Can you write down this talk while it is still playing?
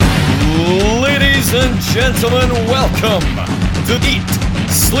and gentlemen, welcome to Eat,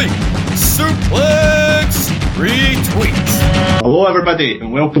 Sleep, Suplex, Retweet. Hello everybody,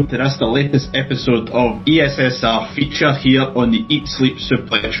 and welcome to the latest episode of ESSR feature here on the Eat, Sleep,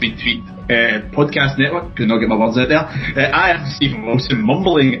 Suplex, Retweet podcast network. Could not get my words out there. I am Stephen Wilson,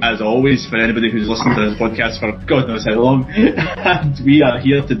 mumbling as always for anybody who's listened to this podcast for God knows how long. And we are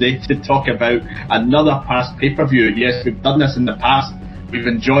here today to talk about another past pay-per-view. Yes, we've done this in the past. We've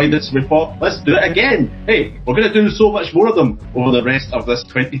enjoyed this. We thought, let's do it again. Hey, we're going to do so much more of them over the rest of this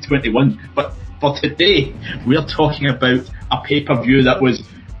 2021. But for today, we're talking about a pay-per-view that was,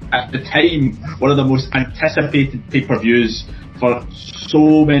 at the time, one of the most anticipated pay-per-views for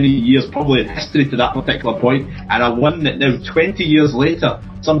so many years, probably in history to that particular point, and a one that now, 20 years later,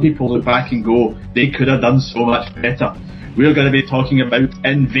 some people look back and go, they could have done so much better. We're going to be talking about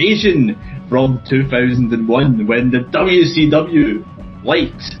Invasion from 2001, when the WCW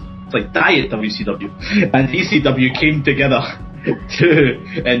Light, it's like Diet WCW, and ECW came together to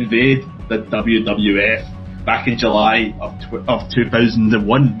invade the WWF back in July of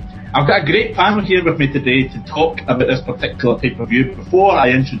 2001. I've got a great panel here with me today to talk about this particular pay-per-view. Before I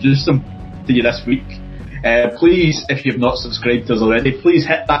introduce them to you this week, please, if you've not subscribed to us already, please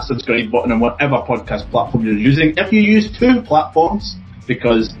hit that subscribe button on whatever podcast platform you're using. If you use two platforms,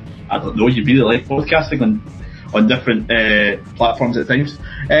 because, I don't know, you really like podcasting on different platforms at times,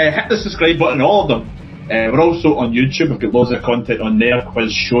 hit the subscribe button, all of them. We're also on YouTube. We've got loads of content on there.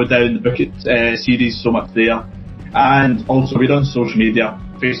 Quiz Showdown, the Book It series, so much there. And also we're on social media,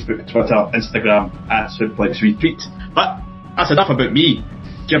 Facebook, Twitter, Instagram, at Suplex Retweet. But that's enough about me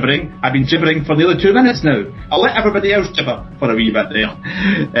gibbering. I've been gibbering for nearly 2 minutes now. I'll let everybody else gibber for a wee bit there.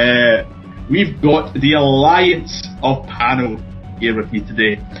 We've got the Alliance of Panel here with me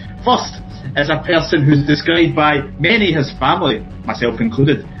today. First, is a person who's described by many, his family, myself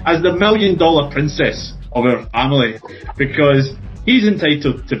included, as the $1 million princess of our family, because he's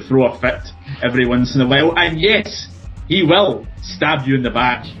entitled to throw a fit every once in a while, and yes, he will stab you in the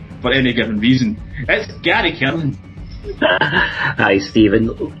back for any given reason. It's Gary Kernan. Hi Stephen,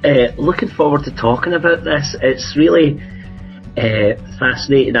 looking forward to talking about this. It's really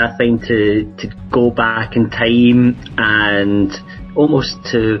fascinating, I think, to go back in time and almost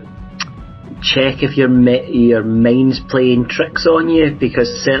to check if your mind's playing tricks on you, because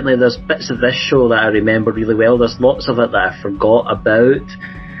certainly there's bits of this show that I remember really well. There's lots of it that I forgot about,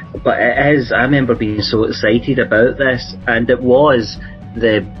 but I remember being so excited about this, and it was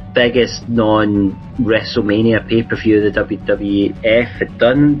the biggest non-WrestleMania pay-per-view the WWF had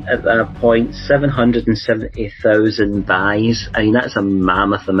done at that point. 770,000 buys. I mean, that's a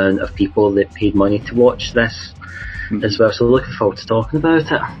mammoth amount of people that paid money to watch this as well, so looking forward to talking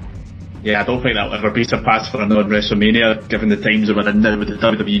about it. Yeah, I don't think that'll ever be surpassed for a non-WrestleMania, given the times that we're in now with the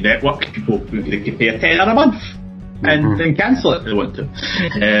WWE Network. People they could pay $10 a month and then cancel it if they want to.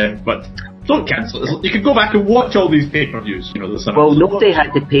 But don't cancel it. You can go back and watch all these pay-per-views. You know, well, nobody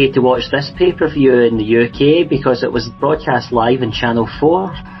had to pay to watch this pay-per-view in the UK because it was broadcast live on Channel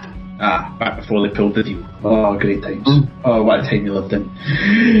 4. Ah, back before they pulled the deal. Oh, great times. Oh, what a time you lived in.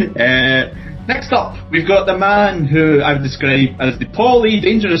 Next up, we've got the man who I would describe as the Paul E.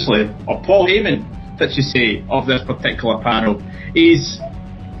 Dangerously, or Paul Heyman, that you say, of this particular panel. He's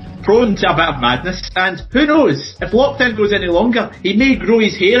prone to a bit of madness, and who knows, if lockdown goes any longer, he may grow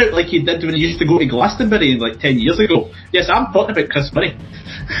his hair out like he did when he used to go to Glastonbury like 10 years ago. Yes, I'm talking about Chris Murray.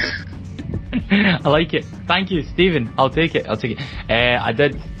 I like it. Thank you, Stephen. I'll take it. I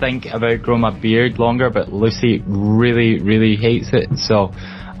did think about growing my beard longer, but Lucy really, really hates it, so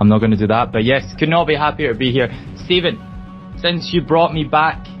I'm not going to do that. But yes, could not be happier to be here. Stephen, since you brought me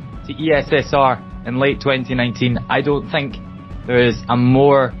back to ESSR in late 2019, I don't think there is a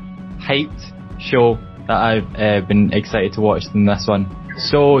more hyped show that I've been excited to watch than this one.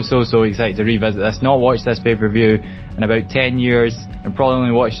 So excited to revisit this. Not watched this pay-per-view in about 10 years, and probably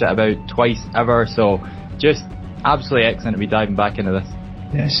only watched it about twice ever, so just absolutely excellent to be diving back into this.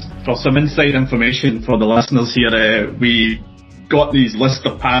 Yes, for some inside information for the listeners here, we got these list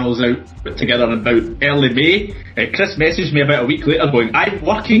of panels out put together in about early May. Chris messaged me about a week later going, I'm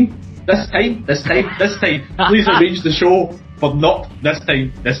working this time. Please arrange the show for not this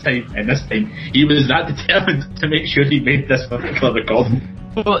time, and this time. He was that determined to make sure he made this particular recording.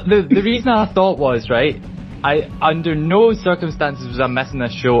 Well, the reason I thought was, right, I under no circumstances was I missing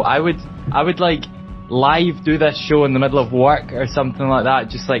this show. I would like live do this show in the middle of work or something like that,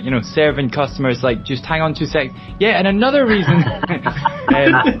 just like, you know, serving customers, like, just hang on 2 seconds. Yeah, and another reason,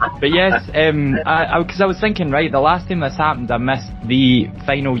 but yes, because I was thinking, right, the last time this happened, I missed the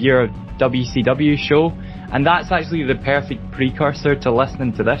final year of WCW show, and that's actually the perfect precursor to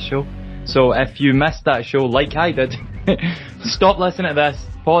listening to this show. So if you missed that show like I did, stop listening to this,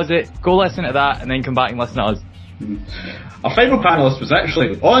 pause it, go listen to that, and then come back and listen to us. Our final panellist was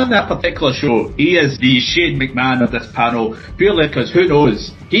actually on that particular show. He is the Shane McMahon of this panel, purely because who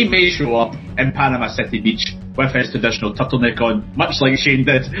knows, he may show up in Panama City Beach with his traditional turtleneck on, much like Shane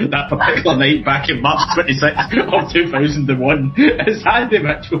did that particular night back in March 26th of 2001. It's Andy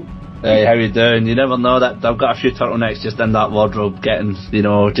Mitchell. Hey, how you doing? You never know that I've got a few turtlenecks just in that wardrobe getting,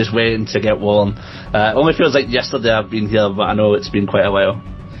 just waiting to get worn. Only feels like yesterday I've been here, but I know it's been quite a while.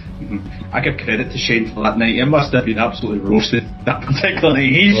 I give credit to Shane for that night. He must have been absolutely roasted that particular night.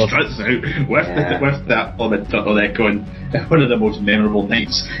 He struts out with that turtleneck on. One of the most memorable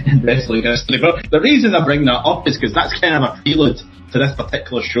nights in wrestling history. But the reason I bring that up is because that's kind of a prelude to this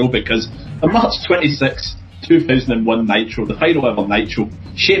particular show, because on March 26th, 2001 Nitro, the final ever Nitro,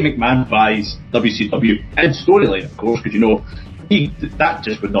 Shane McMahon buys WCW. And storyline, of course, because that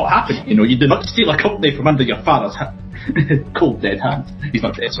just would not happen. You do not steal a company from under your father's cold dead hand. He's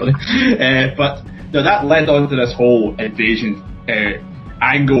not dead, sorry. But that led on to this whole invasion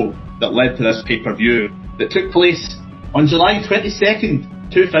angle that led to this pay-per-view that took place on July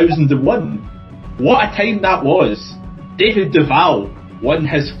 22nd, 2001. What a time that was. David Duval won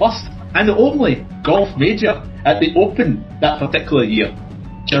his first and only golf major at the Open that particular year.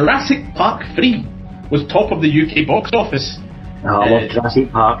 Jurassic Park 3 was top of the UK box office. I love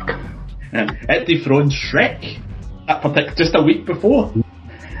Jurassic Park. It dethroned Shrek just a week before.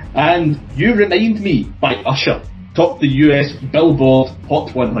 And You Remind Me by Usher topped the US Billboard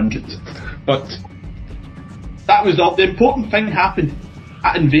Hot 100. But that was all. The important thing happened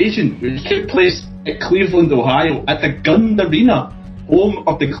at Invasion, which took place at Cleveland, Ohio, at the Gund Arena, home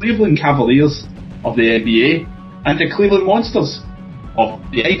of the Cleveland Cavaliers of the NBA and the Cleveland Monsters of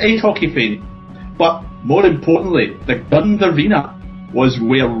the ice hockey fame. But more importantly, the Gund Arena was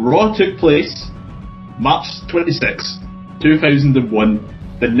where Raw took place, March 26,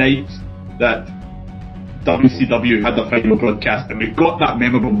 2001, the night that WCW had their final broadcast, and we've got that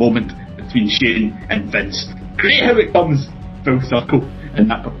memorable moment between Shane and Vince. Great how it comes full circle in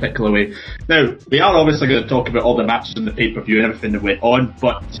that particular way. Now, we are obviously going to talk about all the matches in the pay-per-view and everything that went on,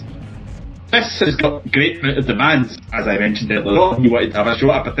 but this has got great amount of demands, as I mentioned earlier on. You wanted to have a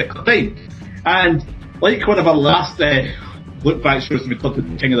show at a particular time. And like one of our last look back shows when we talked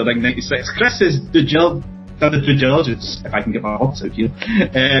about King of the Ring 96, Chris has done the due diligence, if I can get my words out here.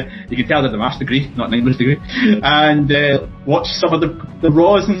 You can tell that the master's degree, not an English degree, and watch some of the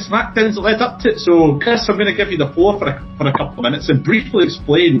Raws and SmackDowns that led up to it. So, Chris, I'm going to give you the floor for a couple of minutes and briefly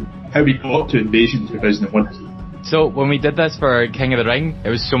explain how we got to Invasion 2001. So, when we did this for King of the Ring, it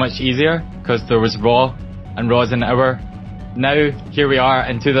was so much easier because there was Raw, and Raw's an hour. Now, here we are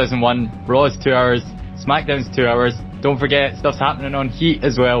in 2001, Raw's 2 hours, SmackDown's 2 hours. Don't forget, stuff's happening on Heat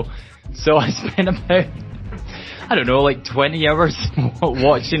as well. So I spent about, 20 hours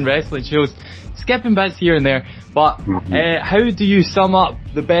watching wrestling shows, skipping bits here and there. But how do you sum up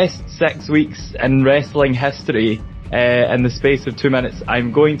the best 6 weeks in wrestling history in the space of 2 minutes?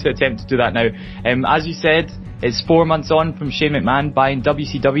 I'm going to attempt to do that now. As you said, it's 4 months on from Shane McMahon buying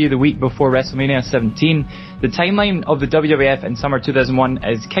WCW the week before WrestleMania 17. The timeline of the WWF in summer 2001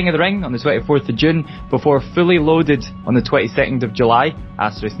 is King of the Ring on the 24th of June before Fully Loaded on the 22nd of July.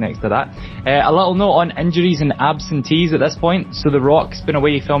 Asterisk next to that. A little note on injuries and absentees at this point. So The Rock's been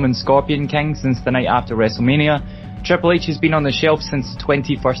away filming Scorpion King since the night after WrestleMania. Triple H has been on the shelf since the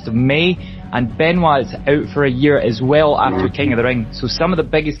 21st of May, and Benoit is out for a year as well after King of the Ring. So some of the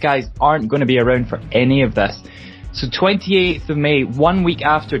biggest guys aren't going to be around for any of this. So 28th of May, 1 week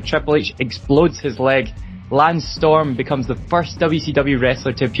after Triple H explodes his leg, Lance Storm becomes the first WCW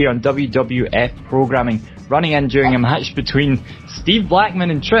wrestler to appear on WWF programming, running in during a match between Steve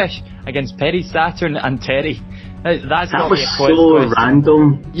Blackman and Trish against Perry Saturn and Terry. That was so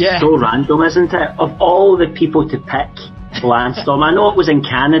random. Yeah. So random, isn't it? Of all the people to pick, Lance Storm. I know it was in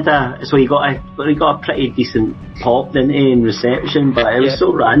Canada, so he got a pretty decent pop, didn't he, in reception, but it was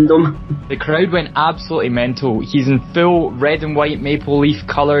so random. The crowd went absolutely mental. He's in full red and white maple leaf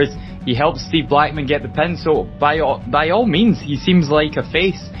colours. He helps Steve Blackman get the pin, so by all means, he seems like a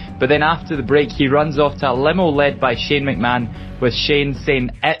face. But then after the break, he runs off to a limo led by Shane McMahon, with Shane saying,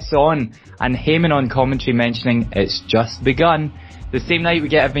 "It's on," and Heyman on commentary mentioning, "It's just begun." The same night we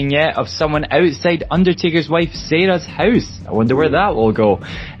get a vignette of someone outside Undertaker's wife Sarah's house. I wonder where that will go.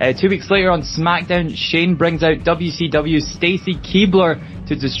 2 weeks later on SmackDown, Shane brings out WCW's Stacy Keibler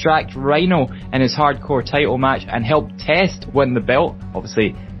to distract Rhino in his hardcore title match and help Test win the belt.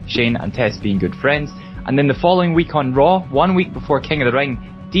 Obviously, Shane and Test being good friends. And then the following week on Raw, 1 week before King of the Ring,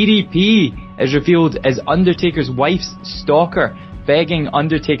 DDP is revealed as Undertaker's wife's stalker. begging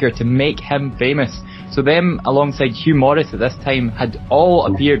Undertaker to make him famous. So them, alongside Hugh Morris at this time, had all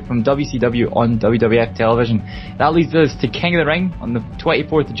appeared from WCW on WWF television. That leads us to King of the Ring on the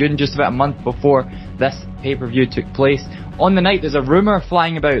 24th of June, just about a month before this pay-per-view took place. On the night, there's a rumour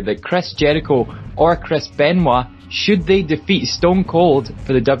flying about that Chris Jericho or Chris Benoit, should they defeat Stone Cold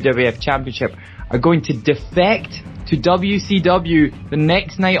for the WWF Championship, are going to defect to WCW the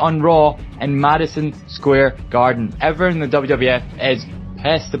next night on Raw in Madison Square Garden. Everyone in the WWF is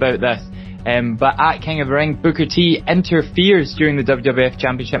pissed about this. But at King of the Ring, Booker T interferes during the WWF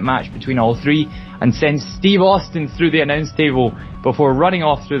Championship match between all three and sends Steve Austin through the announce table before running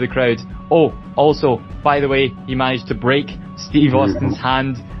off through the crowd. Oh, also, by the way, he managed to break Steve Austin's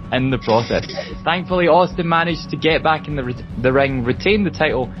hand in the process. Thankfully, Austin managed to get back in the ring, retain the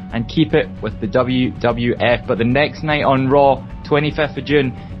title, and keep it with the WWF. But the next night on Raw, 25th of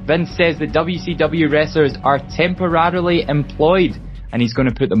June, Vince says the WCW wrestlers are temporarily employed, and he's going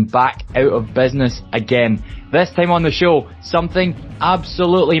to put them back out of business again. This time on the show, something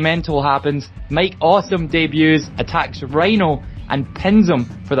absolutely mental happens. Mike Awesome debuts, attacks Rhino, and pins him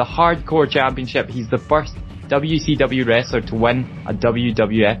for the Hardcore Championship. He's the first WCW wrestler to win a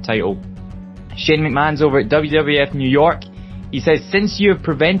WWF title. Shane McMahon's over at WWF New York. He says, since you have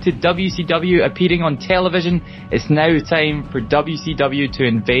prevented WCW appearing on television, it's now time for WCW to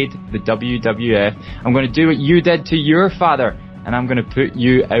invade the WWF. I'm going to do what you did to your father, and I'm going to put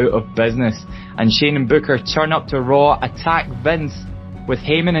you out of business. And Shane and Booker turn up to Raw, attack Vince, with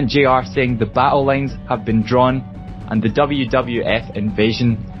Heyman and JR saying the battle lines have been drawn and the WWF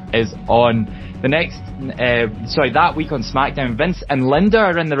invasion is on. That week on SmackDown, Vince and Linda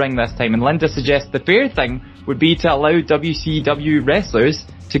are in the ring this time, and Linda suggests the fair thing would be to allow WCW wrestlers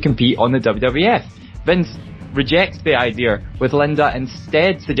to compete on the WWF. Vince rejects the idea, with Linda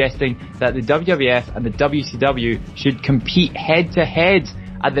instead suggesting that the WWF and the WCW should compete head to head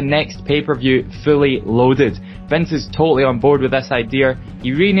at the next pay-per-view fully loaded. Vince is totally on board with this idea.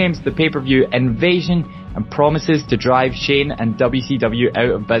 He renames the pay-per-view Invasion and promises to drive Shane and WCW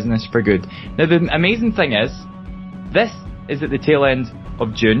out of business for good. Now the amazing thing is, this is at the tail end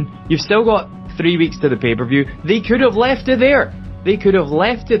of June. You've still got 3 weeks to the pay-per-view. They could have left it there.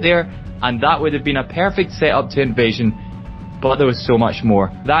 And that would have been a perfect setup to Invasion. But there was so much more.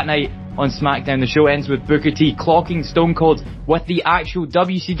 That night on SmackDown, the show ends with Booker T clocking Stone Cold with the actual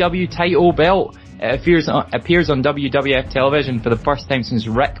WCW title belt. It appears on WWF television for the first time since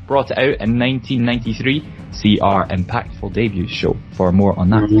Rick brought it out in 1993. See our Impactful Debut show for more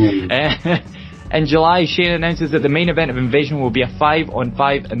on that. In July, Shane announces that the main event of Invasion will be a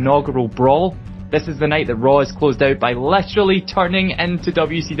 5-on-5 inaugural brawl. This is the night that Raw is closed out by literally turning into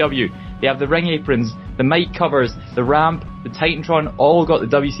WCW. They have the ring aprons, the mic covers, the ramp, the Titantron, all got the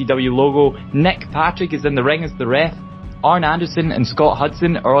WCW logo. Nick Patrick is in the ring as the ref. Arn Anderson and Scott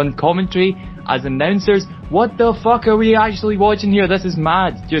Hudson are on commentary as announcers. What the fuck are we actually watching here? This is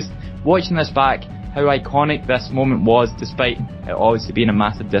mad. Just watching this back, how iconic this moment was, despite it obviously being a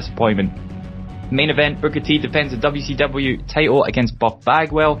massive disappointment. Main event, Booker T defends the WCW title against Buff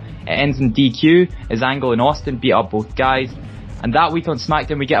Bagwell. It ends in DQ as Angle and Austin beat up both guys. And that week on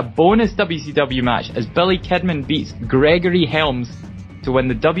SmackDown we get a bonus WCW match as Billy Kidman beats Gregory Helms to win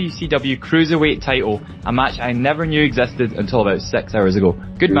the WCW Cruiserweight title, a match I never knew existed until about 6 hours ago.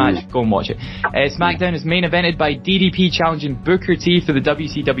 Good match, go and watch it. SmackDown is main evented by DDP challenging Booker T for the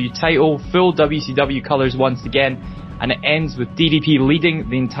WCW title, full WCW colours once again, and it ends with DDP leading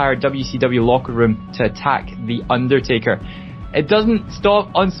the entire WCW locker room to attack The Undertaker. It doesn't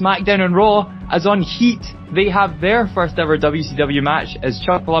stop on SmackDown and Raw, as on Heat, they have their first ever WCW match as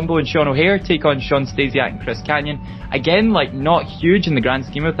Chuck Palumbo and Sean O'Haire take on Shawn Stasiak and Chris Kanyon. Again, not huge in the grand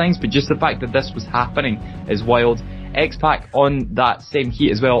scheme of things, but just the fact that this was happening is wild. X-Pac on that same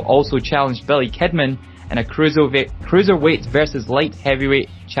Heat as well also challenged Billy Kidman in a cruiserweight versus light heavyweight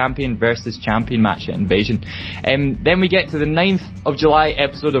champion versus champion match at Invasion. Then we get to the 9th of July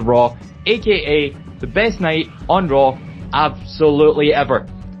episode of Raw, aka the best night on Raw absolutely ever.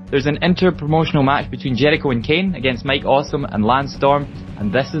 There's an inter-promotional match between Jericho and Kane against Mike Awesome and Lance Storm,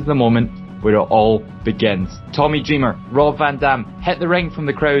 and this is the moment where it all begins. Tommy Dreamer, Rob Van Dam hit the ring from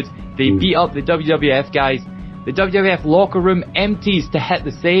the crowd. They beat up the WWF guys. The WWF locker room empties to hit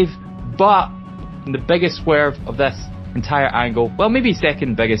the save, but the biggest swerve of this entire angle, well, maybe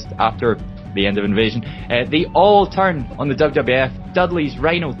second biggest after the end of Invasion, they all turn on the WWF. Dudley's,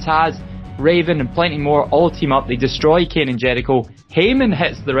 Rhino, Taz, Raven and plenty more all team up. They destroy Kane and Jericho. Heyman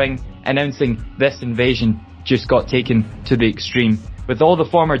hits the ring announcing this invasion just got taken to the extreme, with all the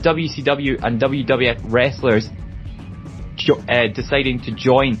former WCW and WWF wrestlers deciding to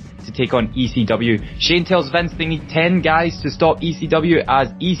join to take on ECW. Shane tells Vince they need 10 guys to stop ECW, as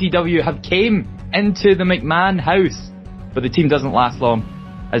ECW have came into the McMahon house. But the team doesn't last long,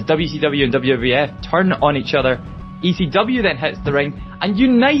 as WCW and WWF turn on each other. ECW then hits the ring and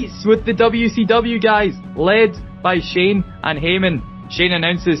unites with the WCW guys, led by Shane and Heyman. Shane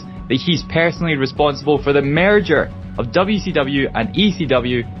announces that he's personally responsible for the merger of WCW and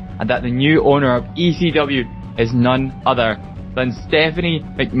ECW, and that the new owner of ECW is none other than Stephanie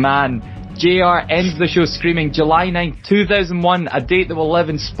McMahon. JR ends the show screaming, July 9th, 2001, a date that will live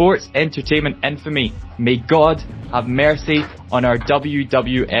in sports entertainment infamy. May God have mercy on our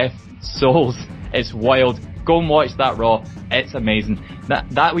WWF souls. It's wild. Go and watch that Raw. It's amazing.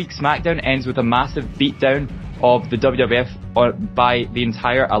 That week's SmackDown ends with a massive beatdown of the WWF by the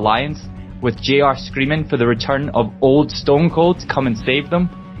entire alliance, with JR screaming for the return of old Stone Cold to come and save them.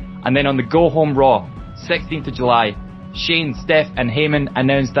 And then on the Go Home Raw, 16th of July, Shane, Steph and Heyman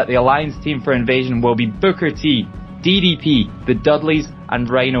announced that the alliance team for Invasion will be Booker T, DDP, the Dudleys and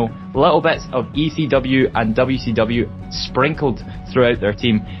Rhino. Little bits of ECW and WCW sprinkled throughout their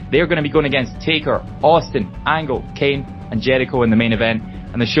team. They're going to be going against Taker, Austin, Angle, Kane and Jericho in the main event.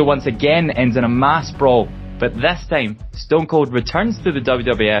 And the show once again ends in a mass brawl. But this time, Stone Cold returns to the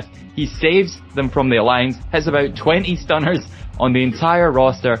WWF. He saves them from the alliance, hits about 20 stunners on the entire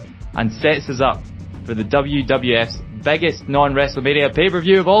roster, and sets us up for the WWF's biggest non-WrestleMania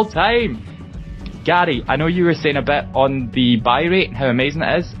pay-per-view of all time. Gary, I know you were saying a bit on the buy rate and how amazing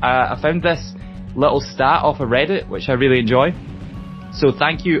it is. I found this little stat off of Reddit, which I really enjoy. So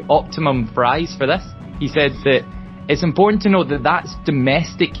thank you, Optimum Fries, for this. He said that it's important to note that that's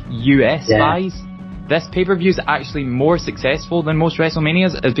domestic US buys. This pay-per-view is actually more successful than most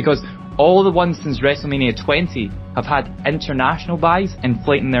WrestleManias, is because all the ones since WrestleMania 20 have had international buys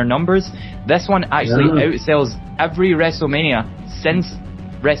inflating their numbers. This one actually outsells every WrestleMania since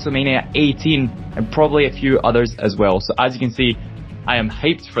WrestleMania 18 and probably a few others as well. So as you can see, I am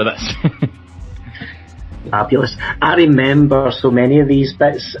hyped for this. Fabulous. I remember so many of these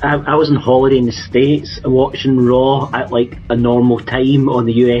bits. I was on holiday in the States watching Raw at like a normal time on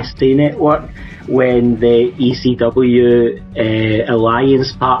the USA network when the ECW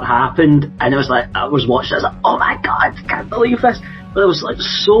alliance part happened, and I was watching, I was like, oh my god, I can't believe this. But there was like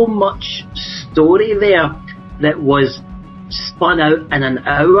so much story there that was spun out in an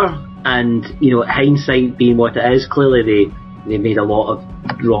hour, and you know, hindsight being what it is, clearly they made a lot of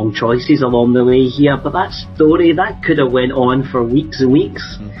wrong choices along the way here, but that story, that could have went on for weeks and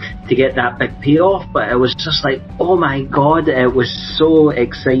weeks to get that big payoff. But it was just like, oh my god, it was so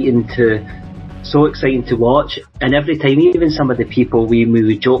exciting to watch. And every time, even some of the people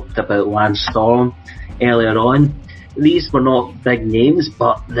we joked about Lance Storm earlier on, these were not big names,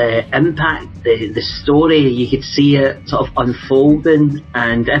 but the impact, the story, you could see it sort of unfolding,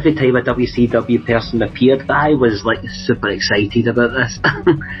 and every time a WCW person appeared, I was like super excited about this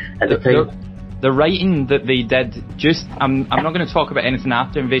at the time. The writing that they did, I'm not going to talk about anything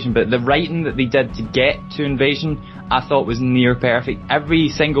after Invasion, but the writing that they did to get to Invasion, I thought was near perfect. Every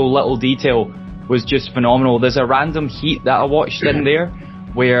single little detail was just phenomenal. There's a random heat that I watched in there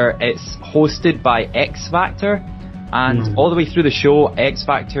where it's hosted by X Factor. And all the way through the show, X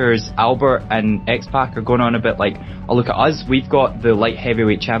Factor's Albert and X-Pac are going on a bit like, oh look at us, we've got the light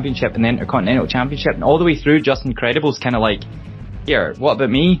heavyweight championship and the Intercontinental Championship, and all the way through Justin Credible's kind of like, here, what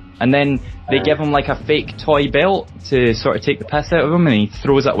about me? And then they give him like a fake toy belt to sort of take the piss out of him, and he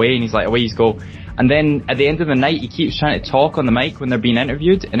throws it away and he's like, away you go. And then at the end of the night, he keeps trying to talk on the mic when they're being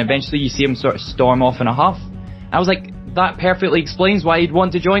interviewed, and eventually you see him sort of storm off in a huff. I was like, that perfectly explains why he'd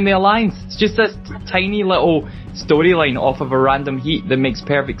want to join the alliance. It's just this tiny little storyline off of a random heat that makes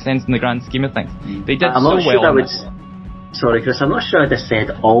perfect sense in the grand scheme of things. They did so well. Sorry, Chris, I'm not sure I'd have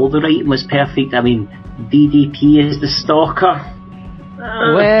said all the writing was perfect. I mean, DDP is the stalker.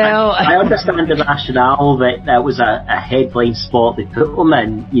 Well, I understand the rationale that was a headline spot they put him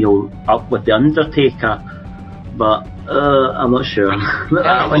in, you know, up with the Undertaker, but I'm not sure.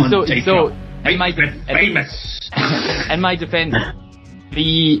 So in my defence,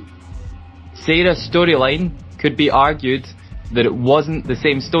 the Sarah storyline could be argued that it wasn't the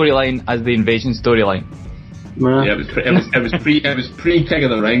same storyline as the Invasion storyline. Yeah, it was pre King of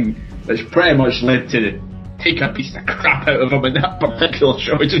the Ring, which pretty much led to take a piece of crap out of him in that particular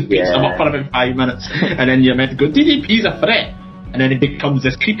show. It just beats him up for about 5 minutes, and then you're meant to go, DDP's a threat, and then he becomes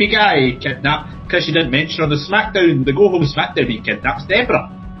this creepy guy, kidnapped. Chris, you didn't mention on the SmackDown, the Go Home SmackDown, he kidnaps Deborah.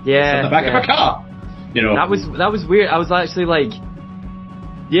 Yeah, in the back of a car. You know, that was weird. I was actually like,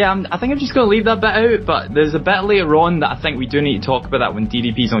 I think I'm just going to leave that bit out, but there's a bit later on that I think we do need to talk about that when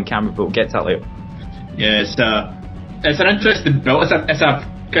DDP's on camera, but we'll get to that later. Yeah, it's an interesting build.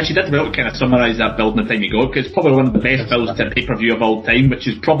 Chris, you did well to kind of summarise that build in the time you got, because it's probably one of the best builds to a pay-per-view of all time, which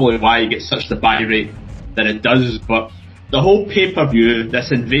is probably why it gets such the buy rate that it does. But the whole pay-per-view, this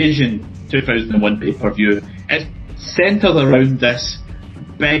Invasion 2001 pay-per-view, it's centred around this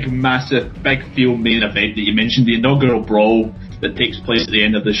big, massive, big field main event that you mentioned, the inaugural brawl that takes place at the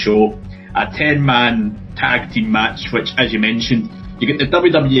end of the show, a 10-man tag team match, which, as you mentioned, you get the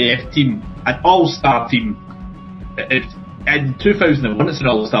WWF team, an all-star team. In 2001 it's an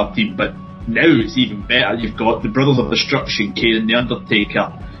all-star team, but now it's even better. You've got the Brothers of Destruction, Kane and The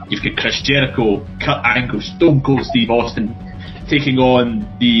Undertaker. You've got Chris Jericho, Kurt Angle, Stone Cold Steve Austin taking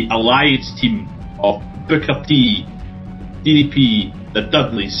on the Alliance team of Booker T, DDP, the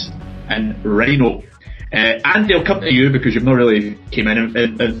Dudleys and Rhino. And they'll come to you because you've not really came in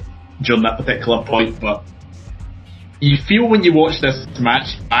during that particular point, but you feel when you watch this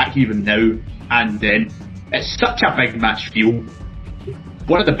match back even now and then, it's such a big match feel.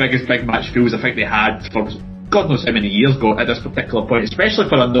 One of the biggest big match feels I think they had for God knows how many years ago at this particular point, especially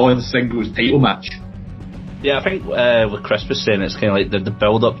for a non-singles title match. Yeah, I think what Chris was saying, it's kind of like the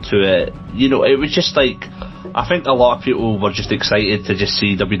build up to it. You know, it was just like, I think a lot of people were just excited to just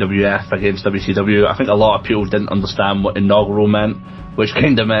see WWF against WCW. I think a lot of people didn't understand what inaugural meant, which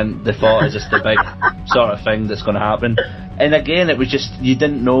kind of meant they thought it's just the big sort of thing that's going to happen. And again, it was just, you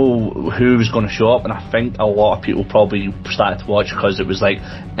didn't know who was going to show up, and I think a lot of people probably started to watch because it was like,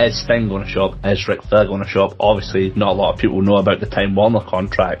 is Sting going to show up? Is Ric Flair going to show up? Obviously, not a lot of people know about the Time Warner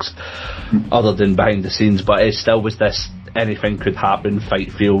contracts, other than behind the scenes, but it still was this anything could happen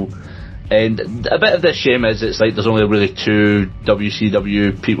fight feel. And a bit of the shame is it's like there's only really 2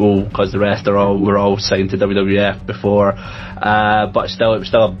 WCW people because the rest were all signed to WWF before, but still it was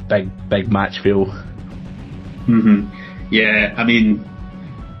still a big match feel. Yeah, I mean,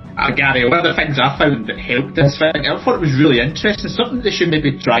 Gary, one of the things I found that helped this thing, I thought it was really interesting, something they should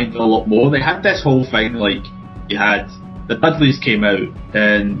maybe try and do a lot more. They had this whole thing, like, you had the Dudleys came out,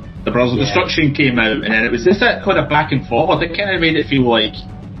 and the Brothers of Destruction came out, and then it was just that kind of back and forward. It kind of made it feel like,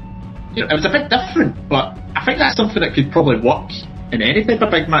 you know, it was a bit different, but I think that's something that could probably work in any type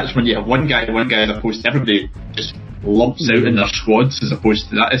of big match when you have one guy as opposed to everybody just lumps out in their squads as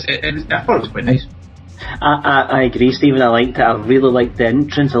opposed to that. I thought it was quite nice. I agree, Stephen. I liked it. I really liked the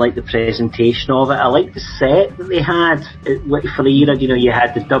entrance. I liked the presentation of it. I liked the set that they had for the era. You know, you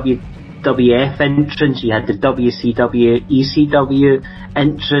had the WWF entrance, you had the WCW, ECW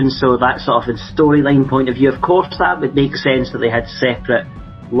entrance, so that sort of a storyline point of view. Of course, that would make sense that they had separate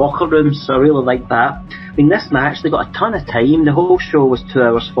locker rooms, so I really liked that. I mean, this match, they got a ton of time. The whole show was 2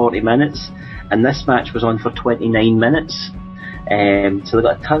 hours 40 minutes, and this match was on for 29 minutes. So they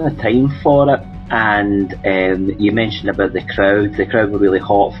got a ton of time for it. And you mentioned about the crowd. The crowd were really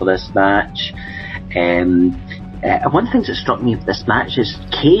hot for this match. One thing that struck me with this match is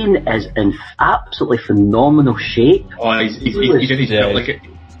Kane is in absolutely phenomenal shape. Oh, he felt like it.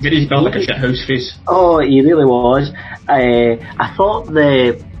 He felt like a shit house face. Oh, he really was. I thought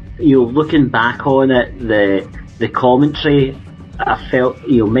looking back on it, the commentary, I felt,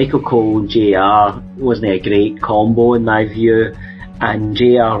 Michael Cole and JR wasn't a great combo in my view, and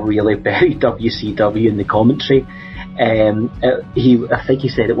JR really buried WCW in the commentary. I think he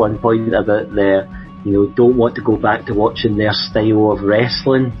said at one point about don't want to go back to watching their style of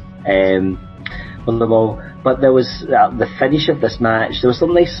wrestling on the wall. But there was the finish of this match. There were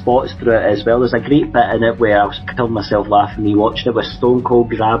some nice spots through it as well. There's a great bit in it where I was killing myself laughing me watching it, where Stone Cold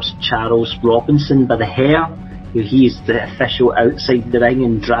grabs Charles Robinson by the hair. He's the official outside the ring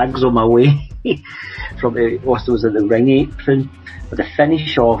and drags him away from also was at the ring apron. But the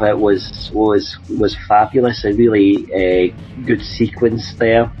finish of it was fabulous. A really good sequence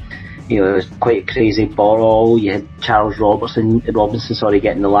there. It was quite a crazy brawl. You had Charles Robinson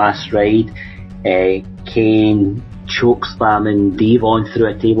getting the last ride. Kane choke slamming Devon through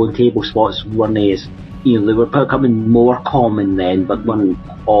a table, and table spots weren't as, they were becoming more common then, but weren't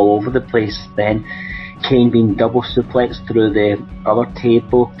all over the place then. Kane being double suplexed through the other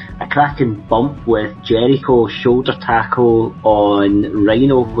table, a cracking bump with Jericho shoulder tackle on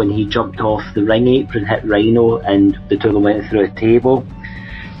Rhino when he jumped off the ring apron, hit Rhino, and the two of them went through a table.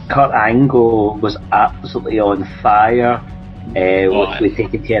 Kurt Angle was absolutely on fire. With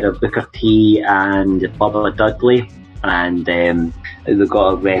taking care of Booker T and Bubba Dudley, and we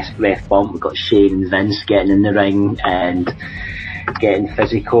got a ref bump. We got Shane and Vince getting in the ring and getting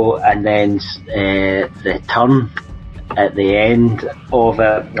physical, and then the turn at the end of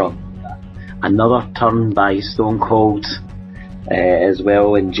it, another turn by Stone Cold as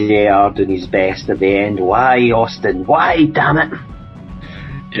well, and JR doing his best at the end. Why, Austin? Why, damn it?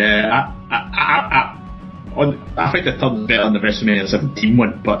 Yeah, I think the turn's better on the WrestleMania 17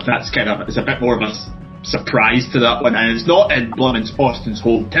 one, but that's it's a bit more of a surprise to that one, and it's not in Blumens Austin's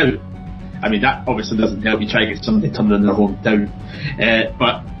hometown. I mean, that obviously doesn't help you try to get somebody turned in their hometown.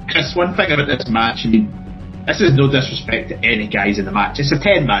 But Chris, one thing about this match, I mean, this is no disrespect to any guys in the match. It's a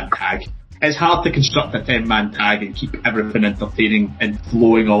 10-man tag. It's hard to construct a 10-man tag and keep everything entertaining and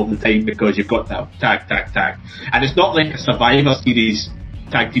flowing all the time because you've got that tag. And it's not like a Survivor Series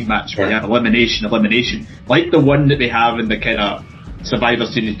tag team match where you have elimination. Like the one that they have in the kind of Survivor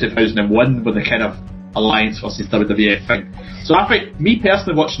Series 2001 with the kind of Alliance versus WWF thing. So I think, me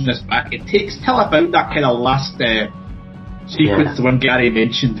personally watching this back, it takes till about that kind of last sequence, the one Gary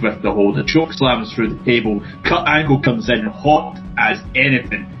mentioned with the choke slams through the table. Kurt Angle comes in hot as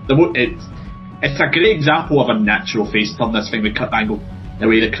anything. It's a great example of a natural face turn, this thing with Kurt Angle, the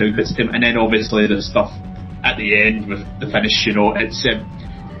way the crowd gets to him, and then obviously the stuff at the end with the finish. You know, it's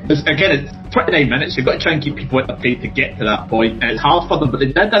 29 minutes. You've got to try and keep people entertained to get to that point, and it's hard for them, but they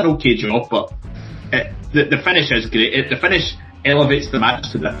did an okay job. But the finish is great. The finish elevates the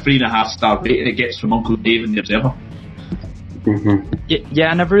match to the 3.5-star rating it gets from Uncle Dave and the Observer. Yeah,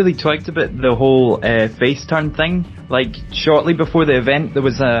 I never really talked about the whole face turn thing. Like, shortly before the event, there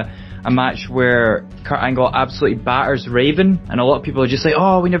was a match where Kurt Angle absolutely batters Raven, and a lot of people are just like,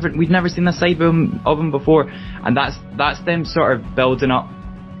 "Oh, we've never seen this side of him before," and that's them sort of building up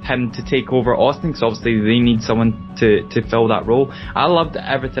him to take over Austin, because obviously they need someone to fill that role. I loved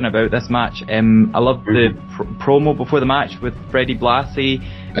everything about this match. I loved the promo before the match with Freddie Blassie.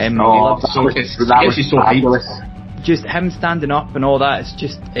 That was so fabulous. Just him standing up and all that.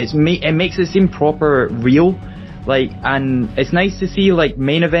 It makes it seem proper real. Like, and it's nice to see like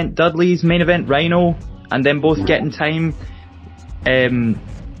main event Dudley's, main event Rhino, and then both getting time.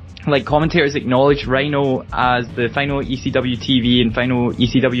 Like, commentators acknowledge Rhino as the final ECW TV and final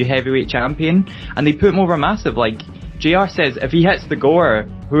ECW heavyweight champion, and they put him over massive. Like, JR says if he hits the gore,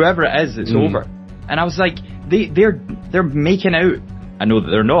 whoever it is, it's over. And I was like, they're making out, I know that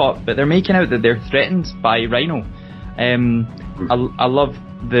they're not, but they're making out that they're threatened by Rhino. I love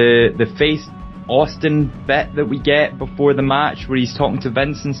the face Austin bit that we get before the match where he's talking to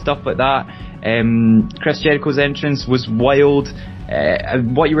Vince and stuff like that. Chris Jericho's entrance was wild.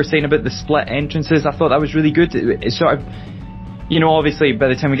 What you were saying about the split entrances, I thought that was really good. It's sort of, you know, obviously by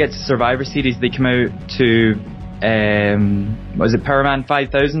the time we get to Survivor Series, they come out to was it Power Man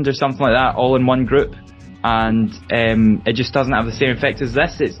 5000 or something like that, all in one group, and it just doesn't have the same effect as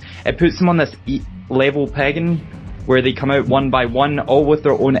this. It puts them on this level pegging where they come out one by one, all with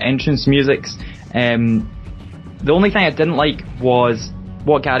their own entrance musics. The only thing I didn't like was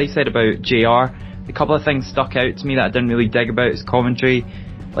what Gary said about JR. A couple of things stuck out to me that I didn't really dig about his commentary.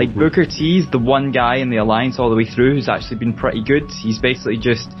 Like, Booker T's the one guy in the Alliance all the way through who's actually been pretty good. He's basically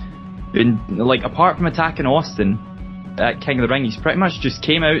just been, like, apart from attacking Austin at King of the Ring, he's pretty much just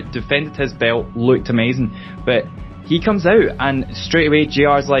came out, defended his belt, looked amazing. But he comes out and straight away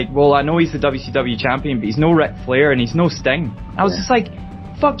JR's like, well, I know he's the WCW champion, but he's no Ric Flair and he's no Sting. I was just like,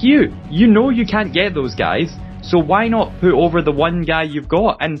 fuck you. You know you can't get those guys, so why not put over the one guy you've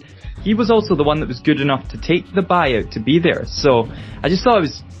got? And he was also the one that was good enough to take the buyout to be there. So I just thought it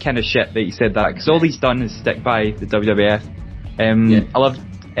was kind of shit that he said that, because all he's done is stick by the WWF. I loved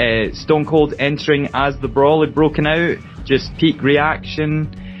Stone Cold entering as the brawl had broken out, just peak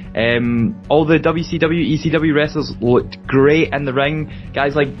reaction. All the WCW, ECW wrestlers looked great in the ring.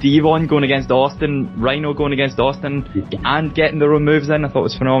 Guys like Devon going against Austin, Rhino going against Austin, and getting their own moves in, I thought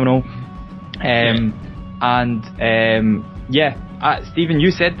was phenomenal. Stephen,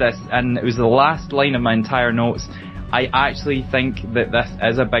 you said this, and it was the last line of my entire notes. I actually think that this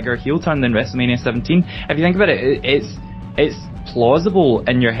is a bigger heel turn than WrestleMania 17. If you think about it, it's plausible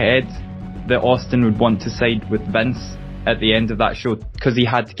in your head that Austin would want to side with Vince at the end of that show because he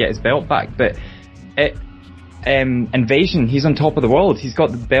had to get his belt back. But Invasion, he's on top of the world. He's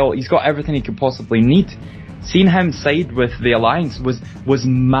got the belt. He's got everything he could possibly need. Seeing him side with the Alliance was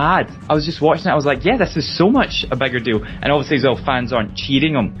mad. I was just watching it. I was like, yeah, this is so much a bigger deal. And obviously as well, fans aren't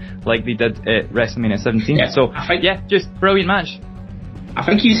cheating him like they did at WrestleMania 17. Yeah, so just brilliant match. I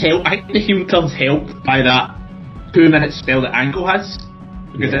think the heel turn's helped by that 2-minute spell that Angle has.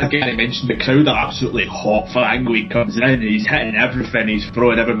 Because as Gary mentioned, the crowd are absolutely hot for Angle. He comes in and he's hitting everything, he's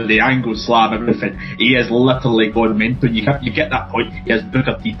throwing everybody, Angle slam, everything. He is literally going mental. You get that point, he has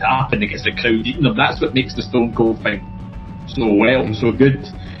Booker T tap and he gets the crowd eating him. That's what makes the Stone Cold thing so well, so good.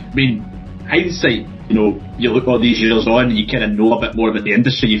 I mean, hindsight, you know, you look all these years on and you kind of know a bit more about the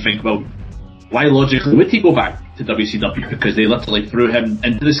industry, you think, well, why logically would he go back to WCW? Because they literally threw him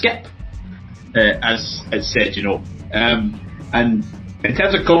into the skip, as said, you know. And In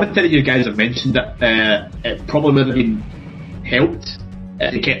terms of commentary, you guys have mentioned that it probably would have been helped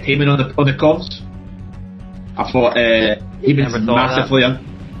if they kept Heyman on the comms. I thought Heyman's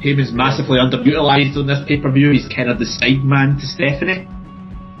massively underutilised on this pay-per-view. He's kind of the side man to Stephanie.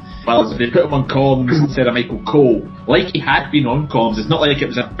 Well, if they put him on comms instead of Michael Cole, like he had been on comms, it's not like it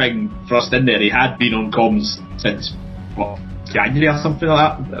was a thing thrust in there. He had been on comms since January or something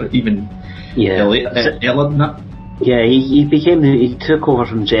like that, or even earlier than that. Yeah, he took over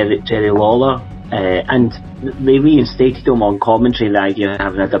from Jerry Lawler, and they reinstated him on commentary, the idea of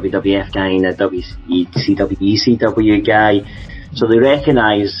having a WWF guy and a WCW, ECW guy. So they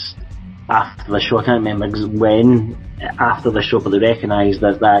recognised after the show, I can't remember when after the show, but they recognised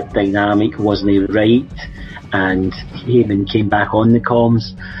that dynamic wasn't right, and Heyman came back on the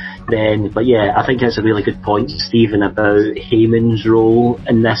comms then. But yeah, I think it's a really good point, Stephen, about Heyman's role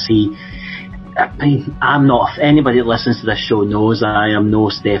in this. I'm not, if anybody that listens to this show knows I am no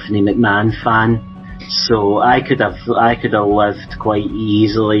Stephanie McMahon fan, so I could have lived quite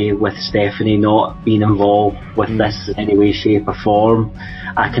easily with Stephanie not being involved with this in any way, shape or form.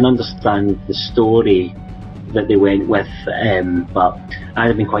 I can understand the story that they went with, but I'd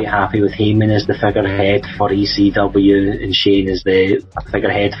have been quite happy with Heyman as the figurehead for ECW and Shane as the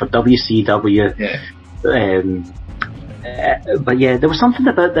figurehead for WCW. But yeah, there was something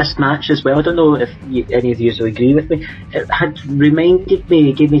about this match as well. I don't know if any of you will agree with me. It had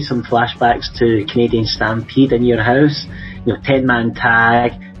gave me some flashbacks to Canadian Stampede in your house. 10-man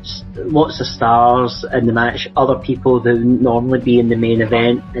tag, lots of stars in the match, other people that would normally be in the main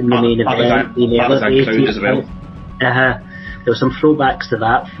event, being elevated as well. There were some throwbacks to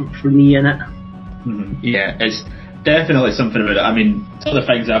that for me in it. Mm-hmm. Yeah, it's definitely something about it. I mean, some of the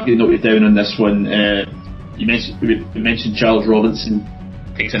things I've got noted down on this one, we mentioned Charles Robinson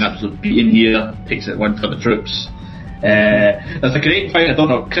takes an absolute beating here, takes it one for the troops. There's a great point, I don't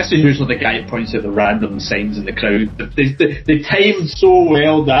know, Chris is usually the guy who points out the random signs in the crowd. They timed so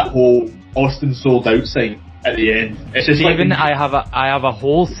well that whole Austin sold out sign at the end. It's just Stephen, I have a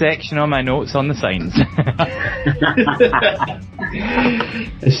whole section on my notes on the signs.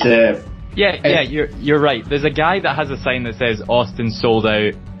 You're right. There's a guy that has a sign that says Austin sold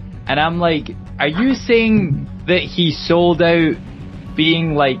out, and I'm like, are you saying that he sold out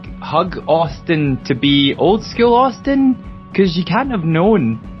being like Hug Austin to be old school Austin? Because you can't have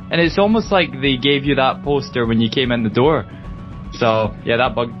known, and it's almost like they gave you that poster when you came in the door. So yeah,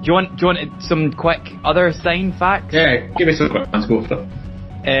 that bugged. Do you want some quick other sign facts? Yeah, give me some quick ones. Go for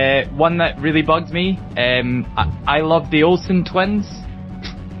it. One that really bugged me. I love the Olsen twins.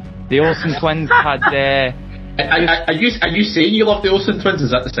 The Olsen twins had. Are you saying you love the Olsen twins?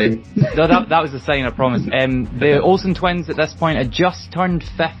 Is that the sign? No, that was the sign, I promise. The Olsen twins at this point had just turned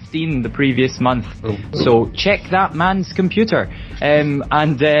 15 the previous month, so check that man's computer.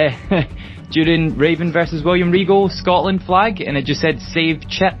 During Raven versus William Regal Scotland flag, and it just said "Save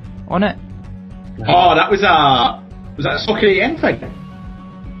Chip" on it. Oh, was that a Soccer AM thing?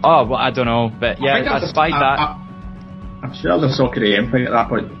 Oh, well, I don't know, but yeah, I spied that. I'm sure there's a Soccer AM thing at that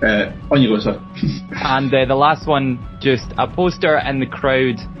point. On you go, sir. And the last one, just a poster in the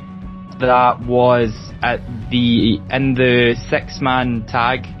crowd that was in the 6-man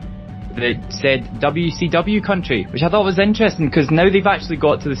tag that said WCW country, which I thought was interesting because now they've actually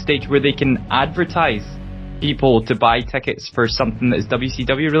got to the stage where they can advertise people to buy tickets for something that is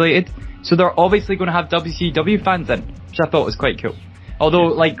WCW related. So they're obviously going to have WCW fans in, which I thought was quite cool. Although,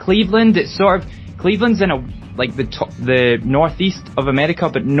 like Cleveland, Cleveland's in the northeast of America,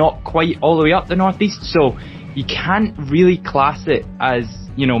 but not quite all the way up the northeast, so you can't really class it as,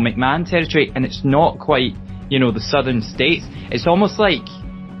 McMahon territory, and it's not quite, the southern states. It's almost like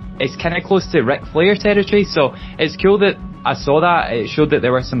it's kind of close to Ric Flair territory, so it's cool that I saw that. It showed that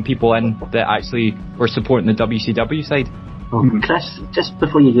there were some people in that actually were supporting the WCW side. Well, Chris, just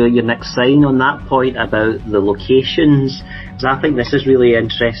before you do your next sign on that point about the locations, because I think this is really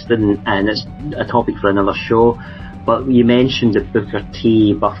interesting and it's a topic for another show, but you mentioned the Booker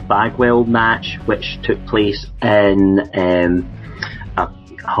T Buff Bagwell match, which took place in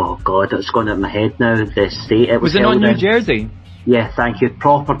oh god, it's gone out of my head now, the state it was it not New Jersey? Yeah, thank you,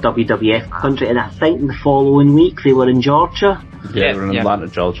 proper WWF country, and I think the following week they were in Georgia. Yeah, they were in Atlanta,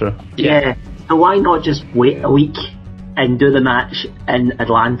 Georgia. Yeah, so why not just wait a week and do the match in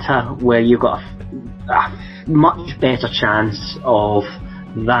Atlanta, where you've got a much better chance of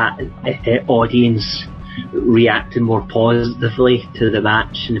that audience reacting more positively to the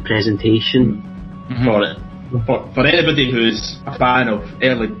match and the presentation. For anybody who's a fan of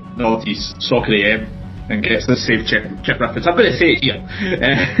early noughties Soccer AM and gets the Save Chip reference, I'm going to say it here.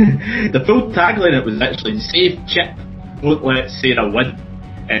 The full tagline it was actually "Save Chip, Don't Let Sarah Win.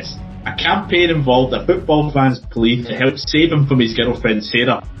 It's a campaign involved a football fan's plea to help save him from his girlfriend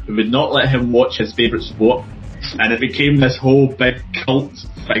Sarah, who would not let him watch his favourite sport. And it became this whole big cult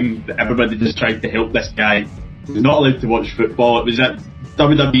thing that everybody just tried to help this guy. He was not allowed to watch football. It was at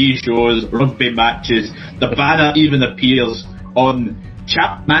WWE shows, rugby matches. The banner even appears on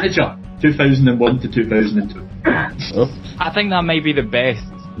Champ Manager 2001 to 2002. I think that might be the best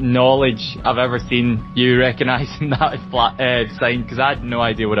knowledge I've ever seen you recognising that sign, because I had no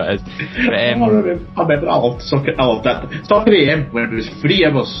idea what it is. But, I remember. I loved that. Soccer AM when it was 3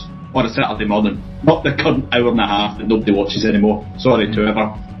 hours on a Saturday morning, not the current hour and a half that nobody watches anymore. Sorry to whoever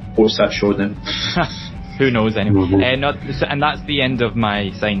hosts that show then. Who knows anymore? And that's the end of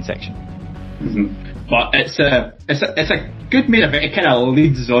my sign section. Mm-hmm. But it's a good main event. It kind of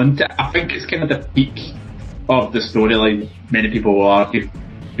leads on to, I think it's kind of the peak of the storyline. Many people will argue,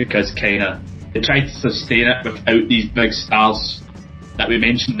 because kind of they tried to sustain it without these big stars that we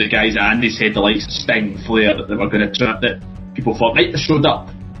mentioned. The guys that Andy said, the likes of Sting, Flair, that they were going to try. That people thought, right, they showed up.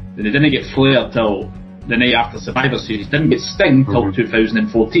 They didn't get Flair till the night after Survivor Series. Didn't get Sting till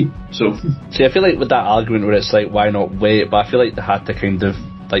 2014. So see, I feel like with that argument where it's like, why not wait? But I feel like they had to kind of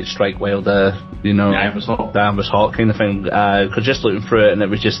like strike while the iron was hot kind of thing. Because just looking through it, and it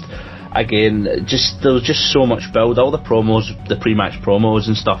was just, again, there was just so much build. All the promos, the pre-match promos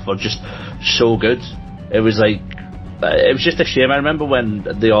and stuff are just so good. It was like, it was just a shame. I remember when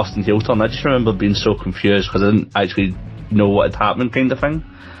the Austin heel turn, I just remember being so confused because I didn't actually know what had happened kind of thing.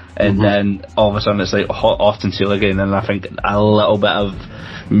 And then all of a sudden it's like Austin heel again, and I think a little bit of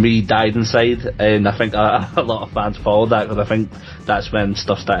me died inside, and I think a lot of fans followed that, because I think that's when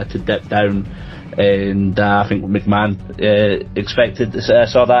stuff started to dip down. And I think McMahon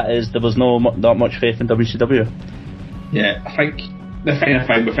saw that as there was not much faith in WCW. Yeah, I think the kind of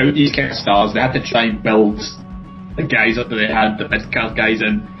thing, without these kind of stars, they had to try and build the guys up that they had, the mid-card guys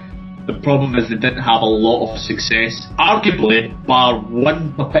in. The problem is they didn't have a lot of success, arguably, bar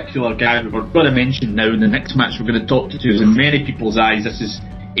one particular guy we're going to mention now in the next match we're going to talk to, is in many people's eyes, this is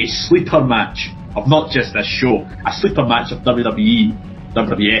a sleeper match of not just this show, a sleeper match of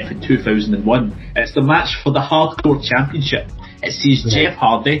WWF in 2001. It's the match for the Hardcore Championship. It sees Jeff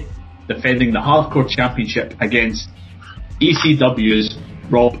Hardy defending the Hardcore Championship against ECW's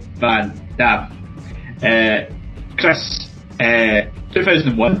Rob Van Dam. Chris,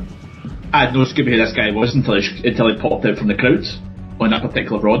 2001, I had no scoop who this guy was until he popped out from the crowds on that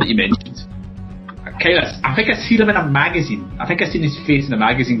particular Raw that you mentioned. I think I seen him in a magazine. I think I seen his face in a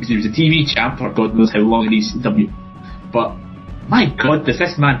magazine because he was a TV champ for God knows how long in ECW. But my God, does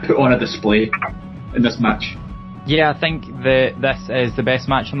this man put on a display in this match? Yeah, I think this is the best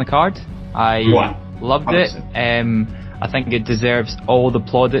match on the card. I loved 100%. It. I think it deserves all the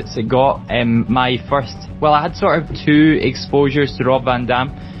plaudits it got. I had sort of 2 exposures to Rob Van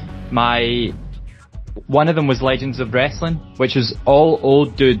Dam. One of them was Legends of Wrestling, which was all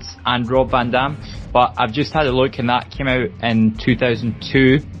old dudes and Rob Van Dam, but I've just had a look and that came out in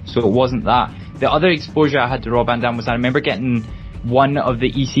 2002, so it wasn't that. The other exposure I had to Rob Van Dam was I remember getting one of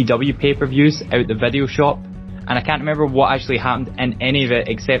the ECW pay-per-views out the video shop, and I can't remember what actually happened in any of it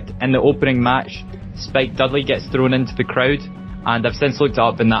except in the opening match, Spike Dudley gets thrown into the crowd, and I've since looked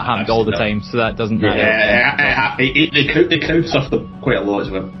up and that happened all the time, so that doesn't matter. The crowd suffered quite a lot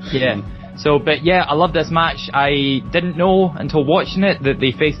as well. Yeah. So, but yeah, I love this match. I didn't know until watching it that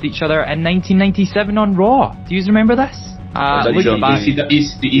they faced each other in 1997 on Raw. Do you remember this? The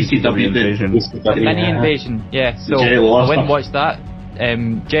ECW Invasion. The Mini Invasion, yeah. So I went and watched that.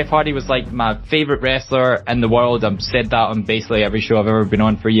 Jeff Hardy was like my favourite wrestler in the world. I've said that on basically every show I've ever been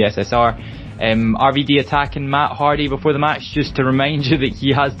on for ESSR. RVD attacking Matt Hardy before the match just to remind you that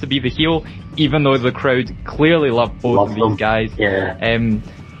he has to be the heel, even though the crowd clearly love both of these guys. Yeah.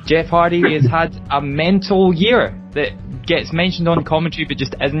 Jeff Hardy has had a mental year that gets mentioned on commentary but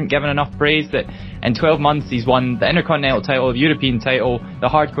just isn't given enough praise. That in 12 months he's won the Intercontinental title, the European title, the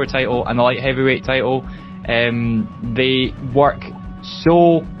Hardcore title and the Light Heavyweight title. They work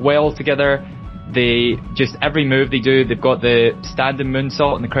so well together. They just, every move they do, they've got the standing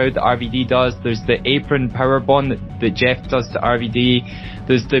moonsault in the crowd that RVD does. There's the apron powerbomb that Jeff does to RVD.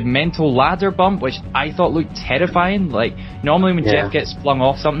 There's the mental ladder bump, which I thought looked terrifying. Like, normally when Jeff gets flung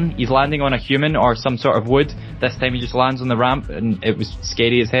off something, he's landing on a human or some sort of wood. This time he just lands on the ramp, and it was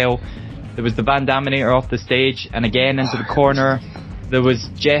scary as hell. There was the Van Daminator off the stage, and again into the corner. There was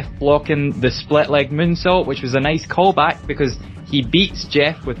Jeff blocking the split leg moonsault, which was a nice callback because he beats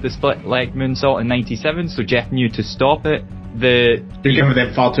Jeff with the split leg moonsault in 97, so Jeff knew to stop it. You're giving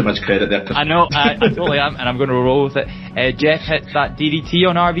them far too much credit there. I know, I totally am, and I'm going to roll with it. Jeff hits that DDT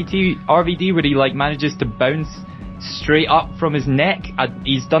on RVD where he like manages to bounce straight up from his neck.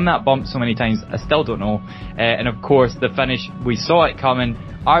 He's done that bump so many times, I still don't know. And of course, the finish, we saw it coming.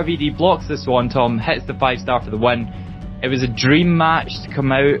 RVD blocks the Swanton, hits the 5-star for the win. It was a dream match to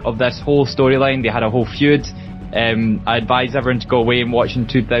come out of this whole storyline. They had a whole feud. I advise everyone to go away and watch in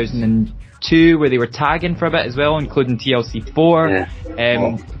 2002, where they were tagging for a bit as well, including TLC 4.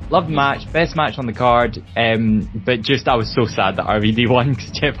 Loved the match, best match on the card. But just, I was so sad that RVD won,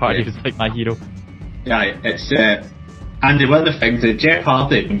 because Jeff Hardy was like my hero. Yeah, it's Andy, one of the things that Jeff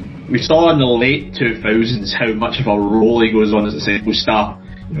Hardy, we saw in the late 2000s how much of a role he goes on as a single star.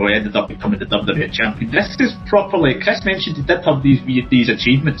 You know, he ended up becoming the WWE champion. This is properly, Chris mentioned he did have these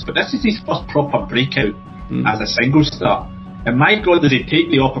achievements, but this is his first proper breakout as a single star. And my God, does he take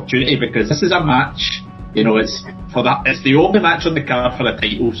the opportunity, because this is a match, you know, it's the only match on the card for the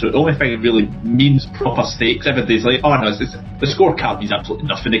title, so the only thing that really means proper stakes. Everybody's like, oh no, the scorecard means absolutely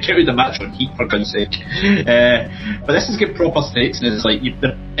nothing. They counted the match on heat, for goodness sake. But this is getting proper stakes, and it's like,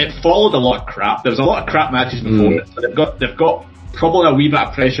 it followed a lot of crap. There was a lot of crap matches before it, so they've got probably a wee bit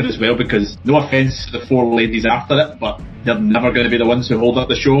of pressure as well, because no offence to the 4 ladies after it, but they're never going to be the ones who hold up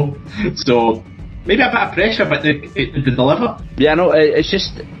the show. So maybe a bit of pressure, but they deliver. Yeah, no, it's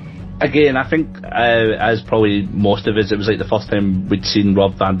just, again, I think as probably most of us, it was like the first time we'd seen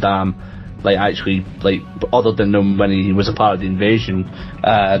Rob Van Dam, like actually, like, other than him when he was a part of the Invasion.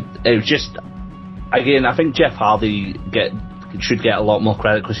 It was just, again, I think Jeff Hardy should get a lot more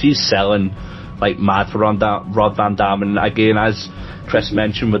credit, because he's selling like mad for Rob Van Dam. And again, as Chris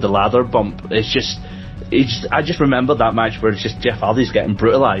mentioned with the ladder bump, I just remember that match where it's just Jeff Hardy's getting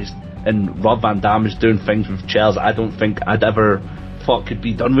brutalised and Rob Van Dam is doing things with chairs I don't think I'd ever thought could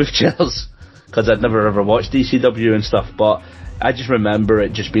be done with chairs, because I'd never ever watched ECW and stuff. But I just remember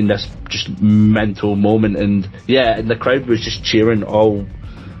it just being this just mental moment, and yeah, and the crowd was just cheering all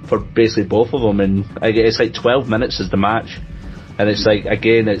for basically both of them. And it's like 12 minutes is the match, and it's like,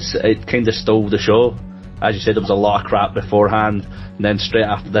 again, it kind of stole the show. As you said, there was a lot of crap beforehand, and then straight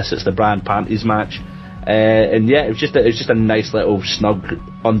after this it's the Brand Panties match. And yeah, it was just a nice little snug,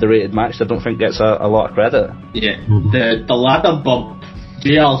 underrated match that I don't think gets a lot of credit. Yeah, the ladder bump,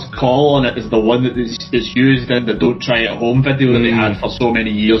 JR's call on it is the one that is used in the Don't Try It at Home video that they had for so many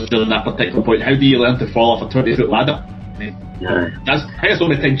years during that particular point. How do you learn to fall off a 20-foot ladder? I think that's the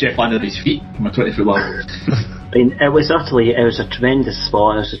only time Jeff landed on his feet from a 20-foot ladder. I mean, it was a tremendous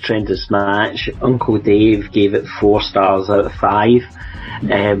spot, it was a tremendous match. Uncle Dave gave it 4 stars out of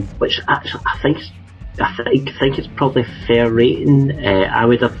 5, which actually I think it's probably a fair rating. I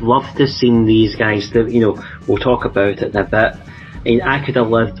would have loved to have seen these guys, we'll talk about it in a bit. I mean, I could have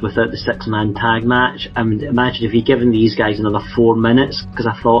lived without the 6-man tag match. I mean, imagine if you'd given these guys another 4 minutes, because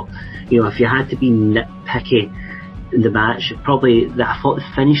I thought, if you had to be nitpicky in the match, I thought the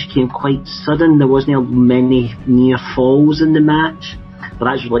finish came quite sudden. There wasn't many near falls in the match, but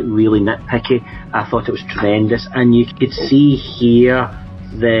that's like really nitpicky. I thought it was tremendous, and you could see here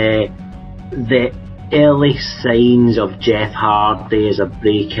the early signs of Jeff Hardy as a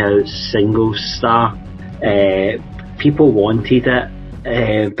breakout singles star. People wanted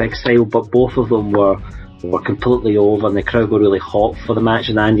it, big style, but both of them were completely over, and the crowd were really hot for the match.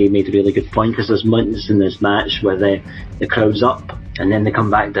 And Andy made a really good point, because there's moments in this match where the crowd's up and then they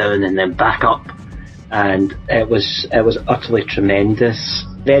come back down and then back up, and it was utterly tremendous.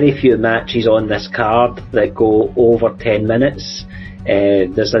 Very few matches on this card that go over 10 minutes.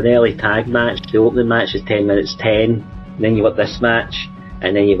 There's an early tag match. The opening match is 10 minutes 10, then you've got this match,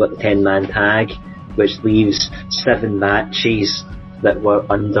 and then you've got the 10-man tag, which leaves 7 matches that were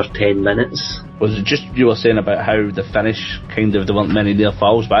under 10 minutes. Was it just, you were saying about how the finish there weren't many near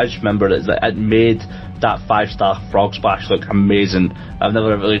falls, but I just remember that it made that 5-star frog splash look amazing. I've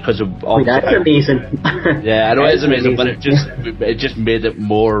never really, because of that's amazing. Yeah, I know it is amazing, but it just made it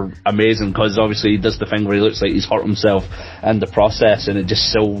more amazing, because obviously he does the thing where he looks like he's hurt himself in the process, and it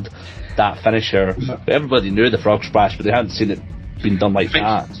just sold that finisher. Everybody knew the frog splash, but they hadn't seen it been done like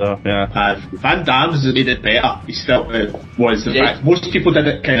that. So yeah, Van Dam's made it better. He still was. In fact, most people did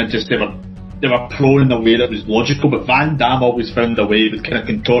it kind of just they were prone in a way that was logical, but Van Dam always found a way to kind of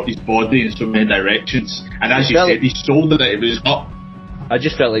contort his body in so many directions. And as you said, he sold it. It was up. I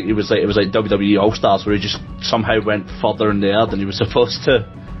just felt like it was like WWE All Stars, where he just somehow went further in the air than he was supposed to.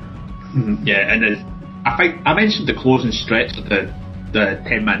 Yeah, and I think I mentioned the closing stretch of the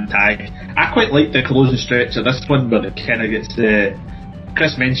 10-man tag. I quite like the closing stretch of this one, where it kind of gets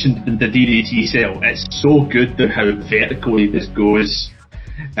Chris mentioned the DDT cell. It's so good how vertically this goes.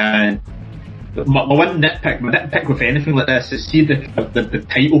 And my nitpick with anything like this is, see the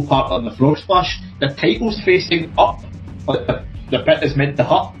title part on the frog splash. The title's facing up, the bit is meant to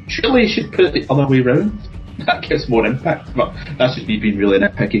hurt. Surely you should put it the other way round. that gets more impact. But that's just me being really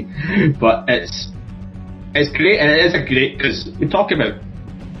nitpicky. But it's great, and it is a great, because we're talking about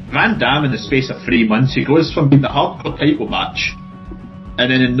Van Damme in the space of 3 months. He goes from being the hardcore title match,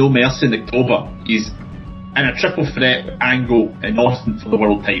 and then in No Mercy in October, he's in a triple threat angle in Austin for the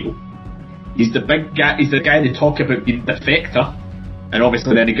world title. He's the big guy. He's the guy they talk about being defector, and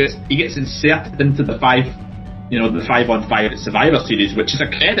obviously then he gets inserted into the 5-on-5 at Survivor Series, which is a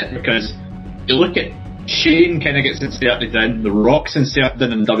credit, because you look at Shane kind of gets inserted in, The Rock's inserted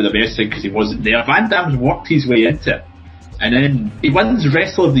in WWF because he wasn't there. Van Damme's worked his way into it, and then he wins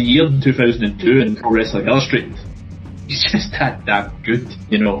Wrestler of the Year in 2002 in Pro Wrestling Illustrated. He's just that good,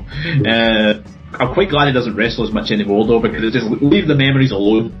 you know. I'm quite glad he doesn't wrestle as much anymore though, because it just leave the memories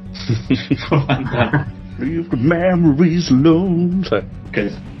alone. Leave the memories alone.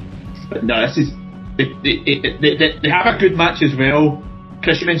 Because no, this is they have a good match as well.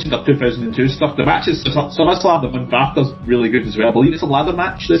 Chris, you mentioned the 2002 stuff. The matches, SummerSlam, the one after's really good as well. I believe it's a ladder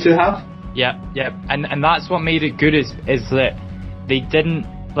match that they have. Yeah, and that's what made it good is that they didn't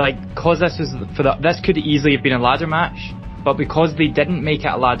cause this was this could easily have been a ladder match, but because they didn't make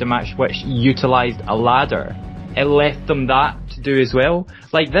it a ladder match which utilised a ladder, it left them that to do as well.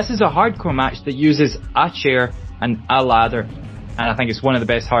 Like, this is a hardcore match that uses a chair and a ladder, and I think it's one of the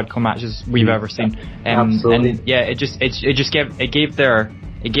best hardcore matches we've ever seen. Absolutely. And yeah, it gave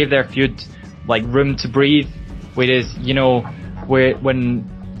their feud like room to breathe. Whereas, you know, when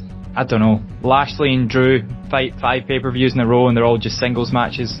I don't know, Lashley and Drew fight 5 pay-per-views in a row and they're all just singles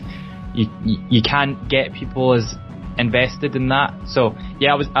matches, you can't get people as invested in that. So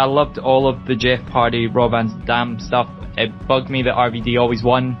yeah, I loved all of the Jeff Hardy, Rob Van Dam stuff. It bugged me that RVD always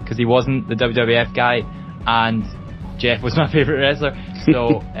won because he wasn't the WWF guy, and Jeff was my favourite wrestler.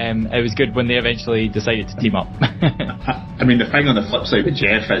 So it was good when they eventually decided to team up. I mean, the thing on the flip side with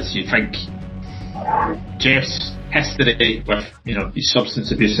Jeff is, you think Jeff's history with, you know, his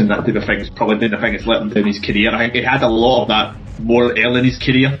substance abuse and that type of thing has probably been the thing that's let him down his career. I think he had a lot of that more early in his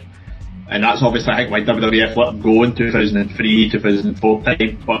career, and that's obviously, I think, why WWF let him go in 2003, 2004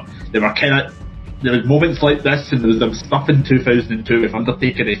 time. But there was moments like this, and there was some stuff in 2002 with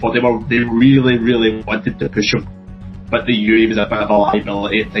Undertaker. They really, really wanted to push him, but they knew he was a bit of a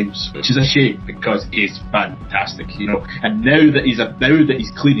liability at times, which is a shame because he's fantastic, you know. And now that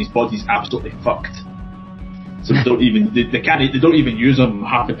he's clean, his body's absolutely fucked. So they don't even use him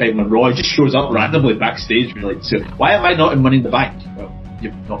half the time on Raw. He just shows up randomly backstage. We're like, so why am I not in Money in the Bank? Well,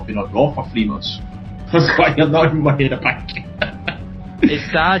 you've not been on Raw for 3 months. That's why you're not in Money in the Bank.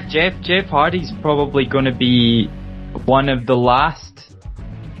 It's sad. Jeff Hardy's probably going to be one of the last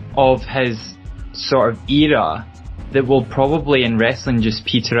of his sort of era that will probably in wrestling just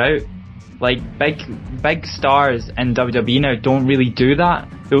peter out. Like, big stars in WWE now don't really do that.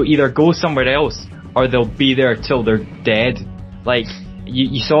 They'll either go somewhere else or they'll be there till they're dead. Like,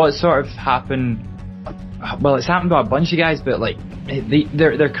 you saw it sort of happen. Well, it's happened to a bunch of guys, but like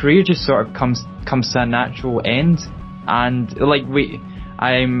their career just sort of comes to a natural end. And like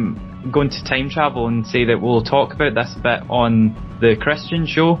I'm going to time travel and say that we'll talk about this a bit on the Christian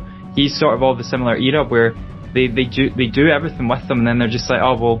show. He's sort of of the similar era where they do everything with them, and then they're just like,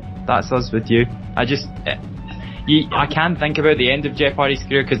 oh well, that's us with you. I can't think about the end of Jeff Hardy's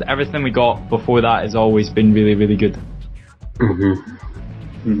career because everything we got before that has always been really, really good.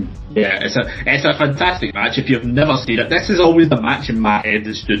 Yeah, it's a fantastic match. If you've never seen it, this is always the match in my head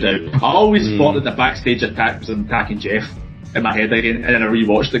that stood out. I always thought that the backstage attack was attacking Jeff in my head again, and then I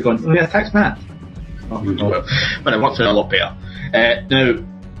rewatched it going, oh yeah, attack's Matt. But it works out a lot better. Now,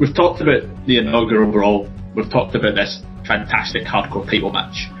 we've talked about the inaugural Brawl. We've talked about this fantastic hardcore title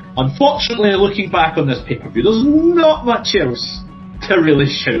match. Unfortunately, looking back on this pay-per-view, there's not much else to really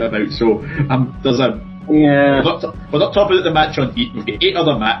shout about. So we're not talking about the match on Heat. We've got 8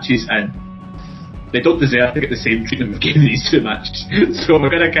 other matches, and they don't deserve to get the same treatment we've given these 2 matches. So we're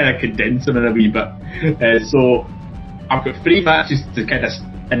going to kind of condense them in a wee bit. So I've got 3 matches to kind of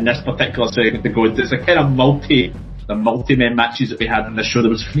in this particular segment to go into. It's a kind of multi-man matches that we had on the show.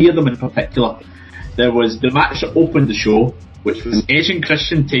 There was 3 of them in particular. There was the match that opened the show, which was Edge and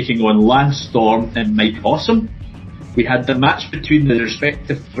Christian taking on Lance Storm and Mike Awesome. We had the match between the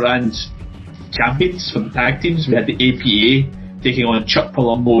respective brands' champions from the tag teams. We had the APA taking on Chuck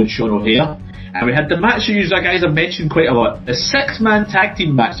Palumbo and Sean O'Haire. And we had the match that you guys have mentioned quite a lot, the 6-man tag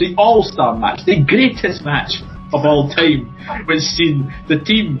team match, the all-star match, the greatest match of all time, which seen the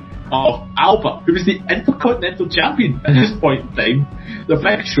team of Albert, who was the Intercontinental Champion at this point in time, the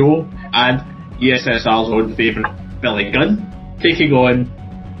Big Show, and ESSR's own favourite Billy Gunn, taking on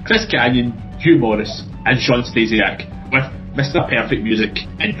Chris Kanyon, Hugh Morris, and Sean Stasiak with Mr. Perfect music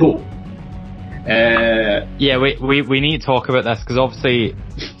in tow. Yeah, we need to talk about this because obviously,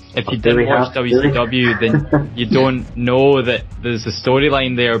 if you didn't watch WCW, then you don't know that there's a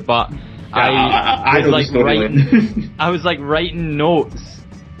storyline there. But I was like writing notes,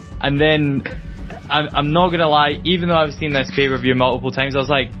 and then I'm not gonna lie, even though I've seen this pay-per-view multiple times, I was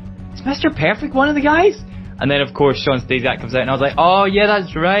like, is Mr. Perfect one of the guys? And then of course Shawn Stasiak comes out, and I was like, oh yeah,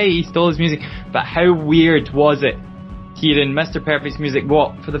 that's right, he stole his music. But how weird was it hearing Mr. Perfect's music,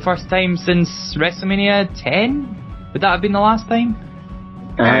 what, for the first time since WrestleMania 10? Would that have been the last time?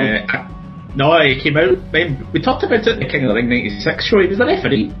 No, it came out, we talked about it in the King of the Ring 96 show, he was the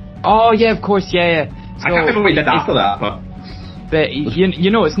referee. Oh yeah, of course, yeah. So, I can't remember what he did after that, but you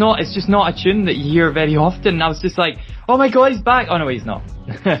know, it's just not a tune that you hear very often, and I was just like, oh my god, he's back. Oh no, he's not.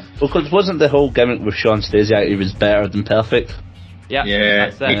 Because wasn't the whole gimmick with Shawn Stasiak he was better than Perfect? Yeah,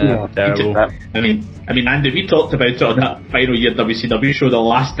 that's terrible. I mean, Andy, we talked about it on that final year WCW show, the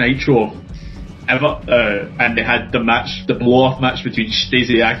last Nitro ever, and they had the match, the blow-off match between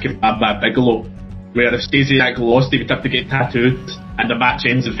Stasiak and Bam Bam Bigelow, where if Stasiak lost, he would have to get tattooed, and the match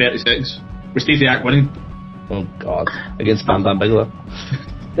ends in 30 seconds with Stasiak winning. Oh God, against Bam Bam Bigelow.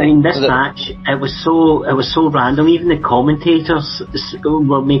 I mean, this match, it was so random. Even the commentators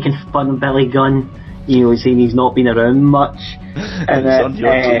were making fun of Billy Gunn, you know, saying he's not been around much. And it's on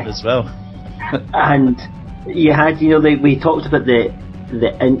YouTube as well. And you had, you know, we talked about the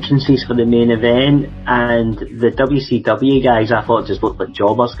entrances for the main event, and the WCW guys I thought just looked like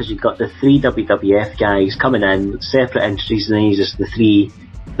jobbers, because you've got the 3 WWF guys coming in, separate entries, and then you just the 3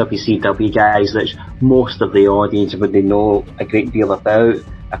 WCW guys, which most of the audience would know a great deal about,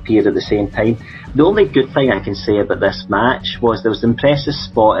 appeared at the same time. The only good thing I can say about this match was there was an impressive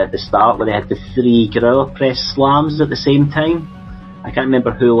spot at the start where they had the 3 gorilla press slams at the same time. I can't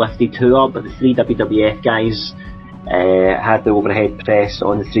remember who lifted who up, but the 3 WWF guys had the overhead press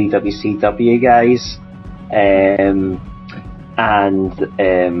on the 3 WCW guys, and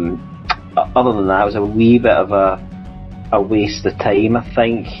other than that, it was a wee bit of a waste of time, I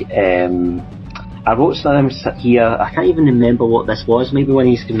think. I wrote something here, I can't even remember what this was, maybe one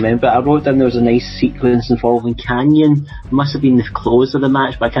of you can remember. I wrote down there was a nice sequence involving Kanyon. It must have been the close of the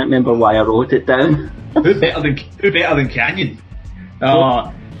match, but I can't remember why I wrote it down. Who better than Kanyon?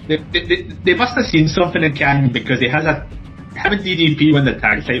 They must have seen something in Kanyon, because he has him and DDP win the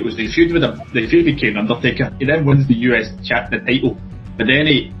tag titles. They feud with Kane Undertaker. He then wins the US the title, but then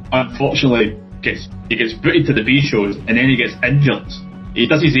he unfortunately gets booted to the B shows, and then he gets injured. He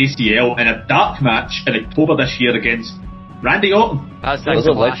does his ACL in a dark match in October this year against Randy Orton. That's like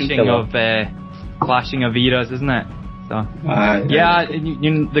clashing of eras, isn't it? So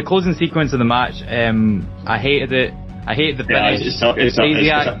the closing sequence of the match, I hated it. I hated the finish.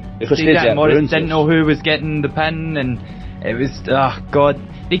 Stasiak Morris didn't know who was getting the pin, and it was, oh god.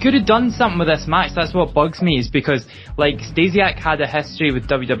 They could have done something with this match. That's what bugs me, is because, like, Stasiak had a history with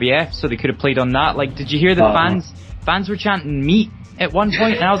WWF, so they could have played on that. Like, did you hear the fans were chanting meat at one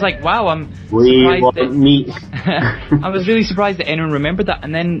point, and I was like, wow, I'm surprised that meat. I was really surprised that anyone remembered that.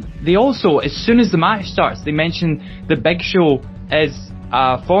 And then they also, as soon as the match starts, they mention the Big Show is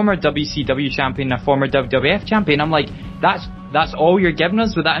a former WCW champion, a former WWF champion. I'm like, that's all you're giving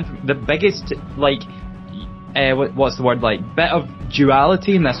us with that? The biggest, like, what's the word, like, bit of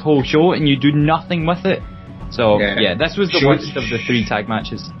duality in this whole show, and you do nothing with it. So yeah, this was the worst of the 3 tag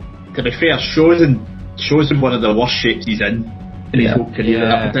matches. To be fair, shows him one of the worst shapes he's in his whole career.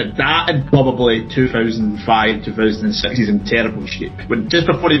 That and probably 2005, 2006, he's in terrible shape. Just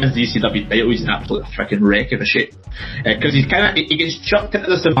before he wins the ECW title, he's an absolute freaking wreck of a shape. Because he gets chucked into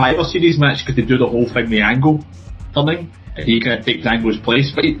the Survivor Series match because they do the whole thing, the angle turning, and he kind of takes Angle's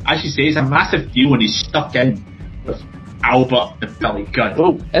place. But as you say, it's a massive deal when he's stuck in with Albert and Billy Gunn.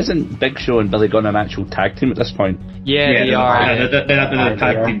 Oh, isn't Big Show and Billy Gunn an actual tag team at this point? Yeah, they are. They're a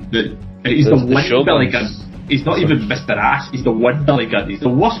tag team. He's the one Billy Gunn. He's not even Mr. Ass, he's the one Billy Gunn. He's the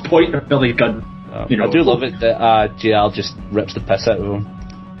worst point of Billy Gunn. I do love it that JL just rips the piss out of him.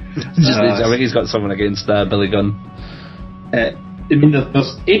 I think he's got something against Billy Gunn. I mean,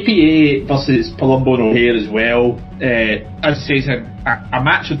 there's APA versus Palumbo and O'Hare as well. As I say, it's a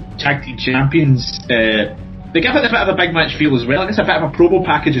match of tag team champions. They give it a bit of a big match feel as well. It's a bit of a promo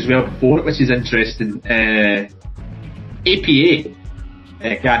package as well before it, which is interesting. APA,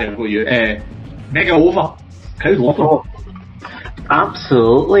 Gary, I'll go you. Mega over. Crowd love them.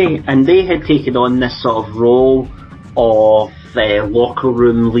 Absolutely, and they had taken on this sort of role of locker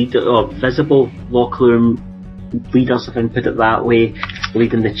room leader, or visible locker room leaders, if I can put it that way,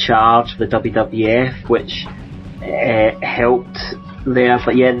 leading the charge for the WWF, which helped there.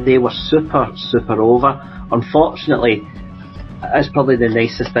 But yeah, they were super over. Unfortunately, that's probably the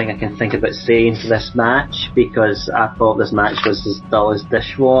nicest thing I can think about saying to this match, because I thought this match was as dull as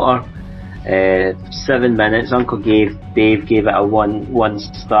dishwater. 7 minutes. Uncle Dave gave it a one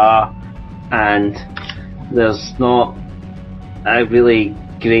star, and there's not a really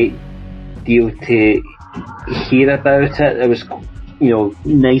great deal to hear about it. There was,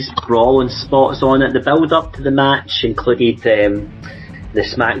 nice brawling spots on it. The build up to the match included the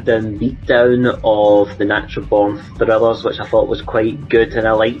SmackDown beatdown of the Natural Born Thrillers, which I thought was quite good, and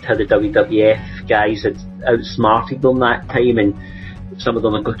I liked how the WWF guys had outsmarted them that time, and some of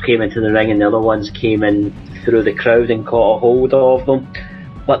them came into the ring and the other ones came in through the crowd and caught a hold of them.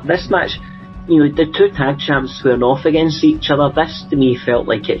 But this match, the two tag champs squaring off against each other, this to me felt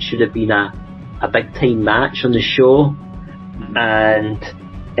like it should have been a big time match on the show, and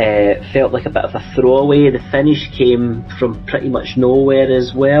felt like a bit of a throwaway. The finish came from pretty much nowhere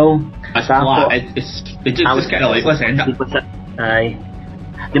as well. It's flat. It's just kind of like, let's end it. Aye.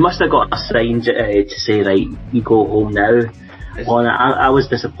 They must have got a sign to say, right, you go home now. I was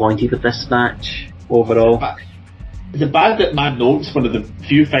disappointed with this match overall. The bad at my notes, one of the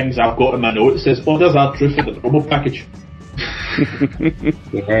few things I've got in my notes is, there's our proof of the promo package.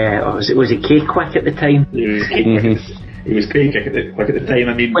 Yeah, or was it K-Quick at the time? It was quick at the time.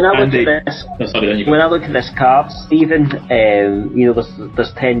 I mean, when I look at this card, Stephen,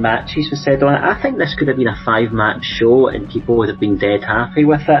 there's 10 matches was said on it. I think this could have been a 5-match show, and people would have been dead happy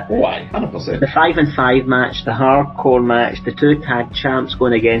with it. Oh, aye, 100%. The 5-and-5 match, the hardcore match, the two tag champs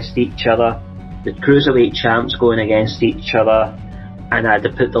going against each other, the cruiserweight champs going against each other, and I had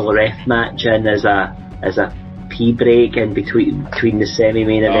to put the ref match in as a pee break in between the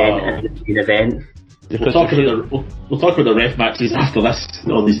semi-main event and the main event. We'll talk about the ref matches after this,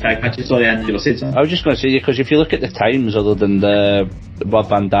 all these tag matches. Sorry, Andy, you were saying something? I was just going to say, because if you look at the times, other than the Rob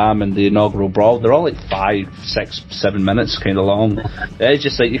Van Dam and the inaugural brawl, they're all like 5, 6, 7 minutes kind of long. It's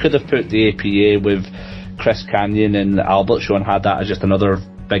just like you could have put the APA with Chris Kanyon and Albert Shaw and had that as just another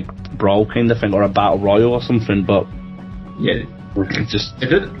big brawl kind of thing, or a battle royal or something. But yeah, just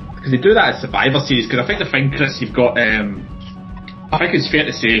because they do that at Survivor Series. Because I think the thing, Chris, you've got. I think it's fair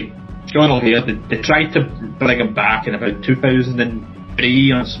to say, Sean O'Haire, they tried to bring him back in about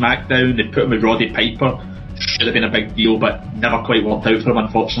 2003 on SmackDown. They put him with Roddy Piper. Should have been a big deal, but never quite worked out for him,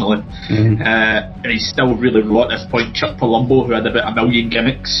 unfortunately. And he's still really raw at this point. Chuck Palumbo, who had about 1 million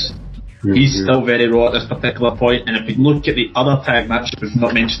gimmicks, he's still very raw at this particular point. And if we look at the other tag matches we've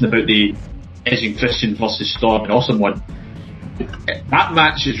not mentioned about the Edge and Christian versus Storm and Awesome One, that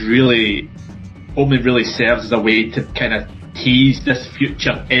match is only really serves as a way to kind of tease this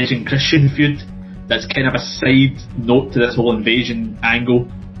future Edge and Christian feud. That's kind of a side note to this whole invasion angle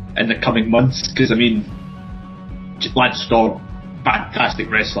in the coming months. Because I mean, Lance Storm,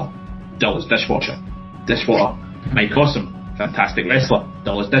 fantastic wrestler, dull as dishwater. Mike Awesome, fantastic wrestler,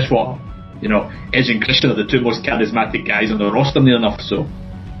 dull as dishwater. Edge and Christian are the two most charismatic guys on the roster, near enough. So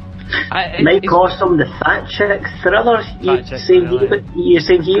Mike Awesome, the Fat Chick Thriller. You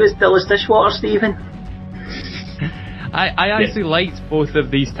saying he was dull as dishwater, Stephen? I actually liked both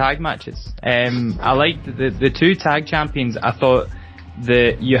of these tag matches. I liked the two tag champions. I thought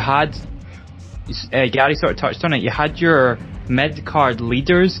that you had, Gary sort of touched on it, you had your mid-card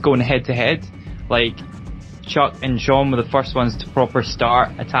leaders going head to head. Like, Chuck and Sean were the first ones to proper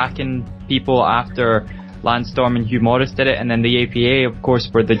start attacking people after Lance Storm and Hugh Morris did it, and then the APA, of course,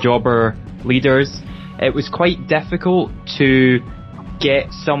 were the jobber leaders. It was quite difficult to get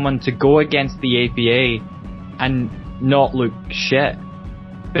someone to go against the APA and not look shit.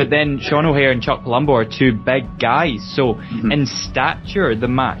 But then Sean O'Haire and Chuck Palumbo are two big guys, so in stature the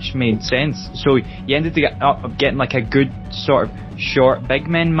match made sense. So you ended up getting like a good sort of short big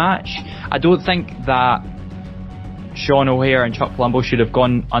men match. I don't think that Sean O'Haire and Chuck Palumbo should have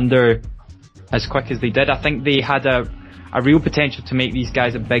gone under as quick as they did. I think they had a real potential to make these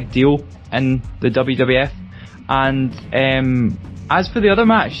guys a big deal in the WWF. And as for the other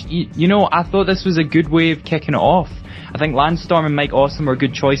match, I thought this was a good way of kicking it off. I think Lance Storm and Mike Awesome were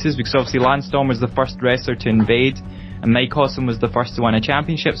good choices, because obviously Lance Storm was the first wrestler to invade and Mike Awesome was the first to win a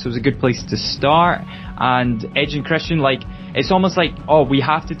championship, so it was a good place to start. And Edge and Christian, it's almost like, we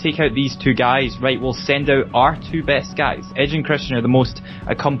have to take out these two guys, right, we'll send out our two best guys. Edge and Christian are the most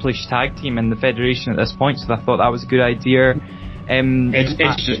accomplished tag team in the Federation at this point, so I thought that was a good idea.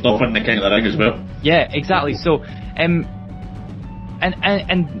 Edge just off in the king of the ring as well. Yeah, exactly. So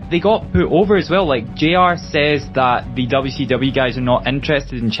and they got put over as well. Like, JR says that the WCW guys are not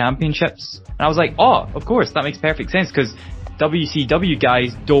interested in championships. And I was like, oh, of course, that makes perfect sense, because WCW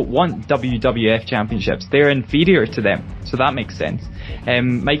guys don't want WWF championships. They're inferior to them. So that makes sense.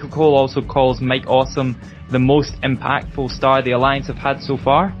 Michael Cole also calls Mike Awesome the most impactful star the Alliance have had so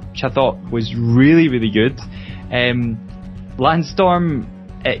far, which I thought was really, really good. Lance Storm,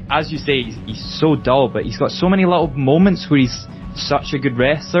 as you say, he's so dull, but he's got so many little moments where he's such a good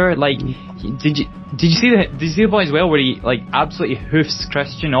wrestler. Like, did you see the point as well where he like absolutely hoofs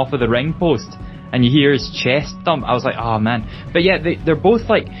Christian off of the ring post and you hear his chest thump? I was like, oh man. But yeah, they're both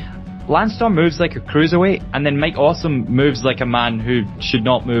like, Lance Storm moves like a cruiserweight, and then Mike Awesome moves like a man who should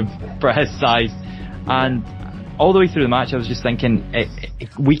not move for his size. And all the way through the match I was just thinking,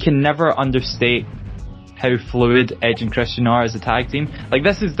 we can never understate how fluid Edge and Christian are as a tag team. Like,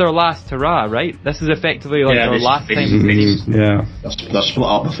 this is their last hurrah, right? This is effectively like their last time. Yeah. They're split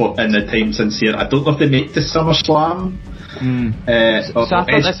up in the time since here. I don't know if they make the SummerSlam. So I thought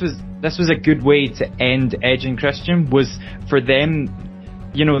this was a good way to end Edge and Christian, was for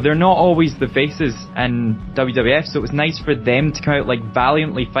them, you know, they're not always the faces in WWF, so it was nice for them to come out like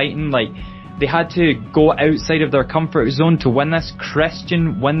valiantly fighting. Like, they had to go outside of their comfort zone to win this.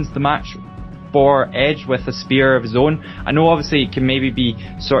 Christian wins the match for Edge with a spear of his own. I know obviously it can maybe be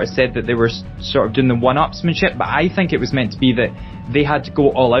sort of said that they were sort of doing the one-upsmanship, but I think it was meant to be that they had to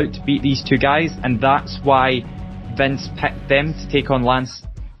go all out to beat these two guys, and that's why Vince picked them to take on Lance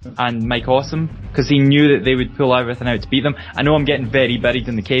and Mike Awesome, because he knew that they would pull everything out to beat them. I know I'm getting very buried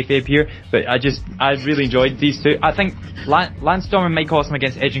in the kayfabe here, but I really enjoyed these two. I think Lance Storm and Mike Awesome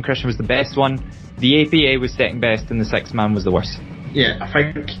against Edge and Christian was the best one. The APA was second best, and the sixth man was the worst. Yeah, I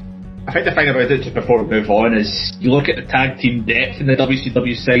think the thing about it, just before we move on, is you look at the tag team depth in the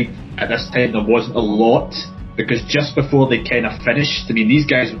WCW side. At this time, there wasn't a lot, because just before they kind of finished, I mean, these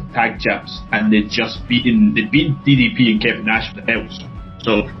guys were tag champs, and they'd beaten DDP and Kevin Nash for the belts.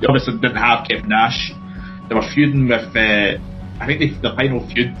 So they obviously didn't have Kevin Nash. They were feuding with, I think the final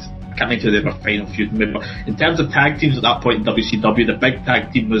feud, I can't remember who they were final feuding with, but in terms of tag teams at that point in WCW, the big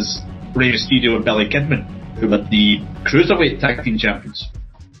tag team was Rey Mysterio and Billy Kidman, who were the Cruiserweight tag team champions,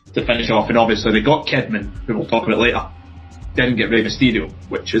 to finish off. And obviously they got Kidman, who we'll talk about later, didn't get Rey Mysterio,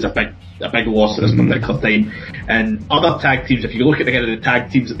 which was a big loss at this particular time. And other tag teams, if you look at the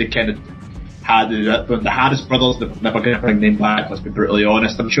tag teams that they kind of had, the Harris brothers, they're never going to bring them back, let's be brutally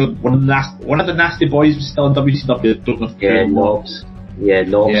honest. I'm sure one of the Nasty Boys was still in WCW. I don't know if Knobs.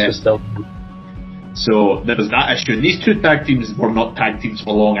 Knobs was still. So there was that issue. And these two tag teams were not tag teams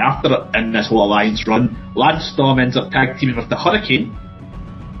for long after it in this whole alliance run. Lance Storm ends up tag teaming with the Hurricane.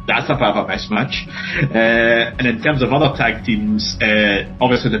 That's a bit of a mismatch. And in terms of other tag teams,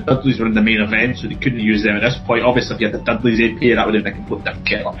 obviously the Dudleys were in the main event, so they couldn't use them at this point. Obviously, if you had the Dudleys APA, that would have been a complete different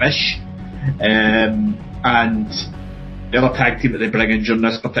kettle of fish. And the other tag team that they bring in during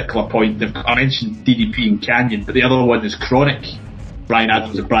this particular point, I mentioned DDP and Canyon, but the other one is Chronic, Brian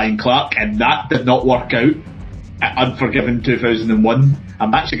Adams and Brian Clark, and that did not work out at Unforgiven 2001.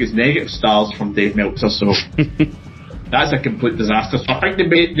 I'm actually against negative stars from Dave Meltzer, so that's a complete disaster. So I think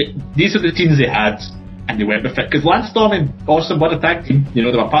these are the teams they had, and they went with it, because Lance Storm and Awesome were a tag team, you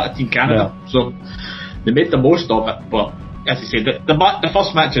know, they were part of Team Canada, so they made the most of it. But as I said, the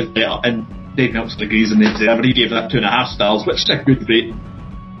first match is better, and Dave Meltzer agrees, and he gave that 2.5 stars, which is a good rate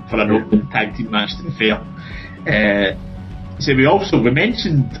for an open tag team match, to be fair. So we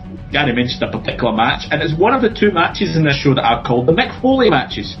mentioned, Gary mentioned a particular match, and it's one of the two matches in this show that I've called the Mick Foley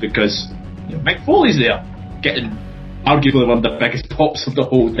matches, because Mick Foley's there, getting arguably one of the biggest pops of the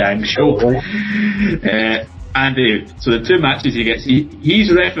whole dang show. So the two matches he gets,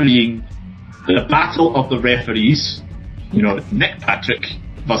 he's refereeing the Battle of the Referees, Nick Patrick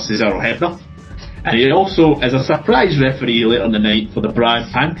versus Earl Hebner, and he also is a surprise referee later in the night for the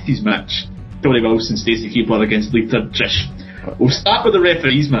Brad Panties match, Tony Wilson, Stacey Keebler against Lita Trish. We'll start with the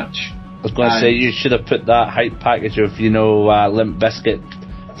referees match. I was going to say, you should have put that hype package of, Limp Bizkit,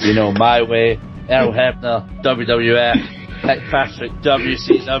 My Way, Earl Hebner, WWF, Nick Patrick,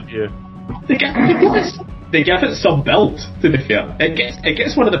 WCW. They give it some build, to be fair. It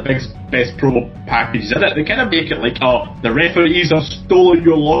gets one of the best promo packages in it. They kind of make it like, the referees have stolen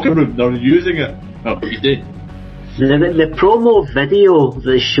your locker room, they're using it. Oh, but you did. The promo video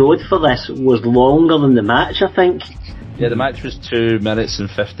they showed for this was longer than the match, I think. Yeah, the match was 2 minutes and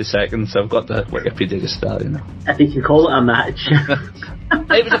 50 seconds. I've got the Wikipedia to start, If you can call it a match.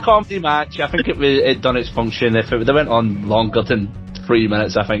 It was a comedy match. I think it done its function. If they went on longer than 3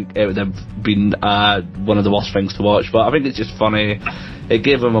 minutes, I think it would have been one of the worst things to watch. But I think it's just funny. It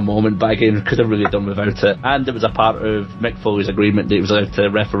gave him a moment, but again, could have really done without it. And it was a part of Mick Foley's agreement that he was allowed to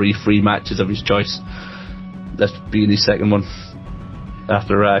referee 3 matches of his choice. This being his second one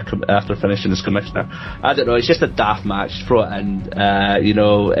after finishing as commissioner. I don't know. It's just a daft match. Throw it in,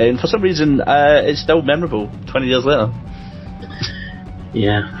 and for some reason, it's still memorable 20 years later.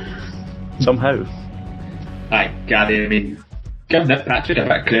 Yeah. Somehow. Aye, Gary, I mean, give Nick Patrick a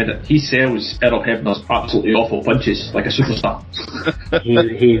bit of credit. He sells Earl Hebner's absolutely awful punches like a superstar.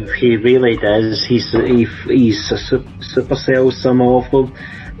 he really does. He super sells some of them.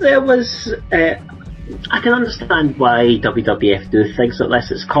 There was I can understand why WWF do things like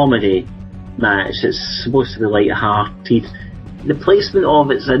this. It's a comedy match. It's supposed to be light-hearted. The placement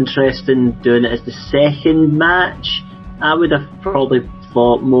of it's interesting. Doing it as the second match, I would have probably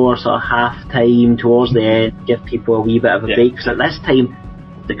thought more sort of half time towards the end, give people a wee bit of a break. Because at this time,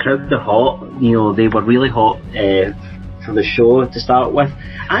 the crowd are hot. They were really hot for the show to start with.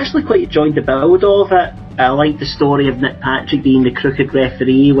 I actually quite enjoyed the build of it. I liked the story of Nick Patrick being the crooked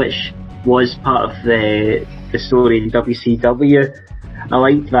referee, which was part of the story in WCW. I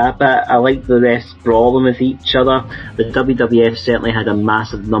liked that bit. I liked the rest brawling with each other. The WWF certainly had a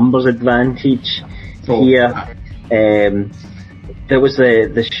massive numbers advantage here. There was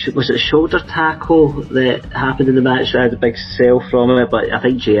was it a shoulder tackle that happened in the match that had a big sell from it, but I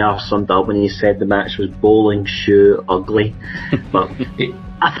think JR summed up when he said the match was bowling shoe ugly. But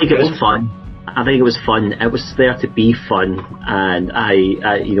I think it was fun. I think it was fun. It was there to be fun, and I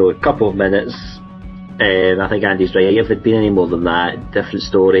a couple of minutes. I think Andy's right. If it'd been any more than that, different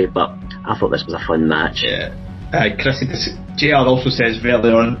story. But I thought this was a fun match. Yeah. Chris, JR also says very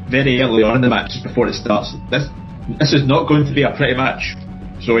early on in the match, just before it starts, this is not going to be a pretty match.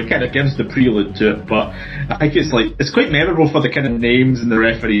 So it kind of gives the prelude to it, but I think it's quite memorable for the kind of names and the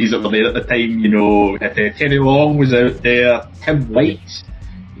referees that were there at the time. Terry Long was out there, Tim White.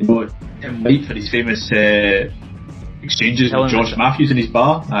 Tim White for his famous exchanges with Josh Matthews in his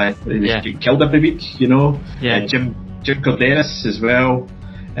bar. He was getting killed every week, Jim Corderas as well.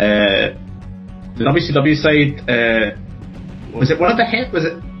 The WCW side, was it one of the head? Was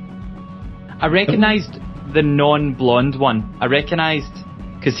it? I recognised the non-blonde one. I recognised,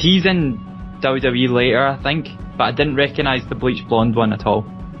 because he's in WWE later, I think, but I didn't recognise the bleach blonde one at all.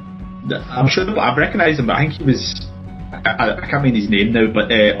 I'm sure I've recognised him, but I think he was. I can't remember his name now,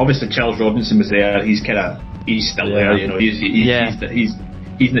 but obviously Charles Robinson was there. He's still there, He's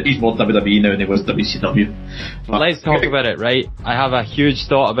more WWE now than he was WCW. But let's talk about it, right? I have a huge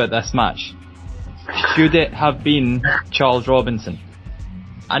thought about this match. Should it have been Charles Robinson?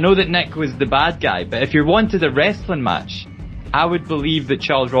 I know that Nick was the bad guy, but if you wanted a wrestling match, I would believe that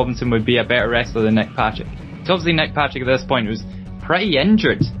Charles Robinson would be a better wrestler than Nick Patrick. Because obviously Nick Patrick at this point was pretty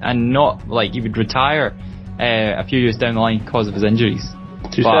injured and not like he would retire a few years down the line because of his injuries.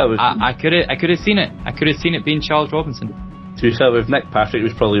 But I could have seen it. I could have seen it being Charles Robinson. To be fair, with Nick Patrick, he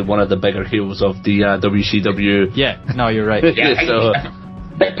was probably one of the bigger heels of the WCW. Yeah, no, you're right. Nick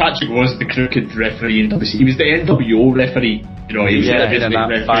Patrick was the crooked referee in WCW. He was the NWO referee. He was the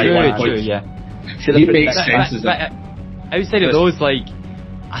referee. He makes sense. But outside of those,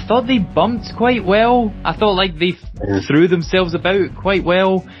 I thought they bumped quite well. I thought they threw themselves about quite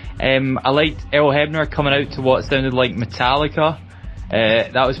well. I liked Earl Hebner coming out to what sounded like Metallica.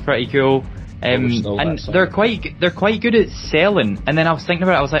 That was pretty cool. And they're quite good at selling. And then I was thinking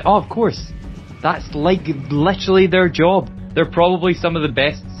about it. I was like, oh, of course, that's literally their job. They're probably some of the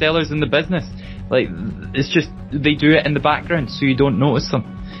best sellers in the business. It's just they do it in the background, so you don't notice them.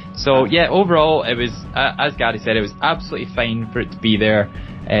 So yeah, overall, it was as Gary said, it was absolutely fine for it to be there,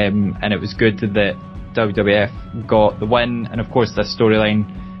 and it was good that WWF got the win. And of course, this storyline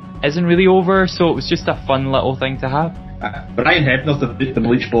isn't really over, so it was just a fun little thing to have. Brian Hebner's the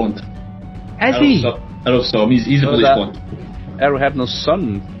bleach blonde. Is he? Earl Storm, he's a bleach blonde. Earl Hebner's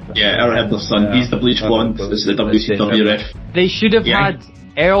son. Yeah, Earl Hebner's son. Yeah. He's the bleach blonde. This is the WCW ref. They should have had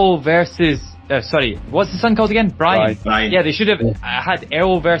Earl versus. What's the son called again? Brian. Yeah, they should have had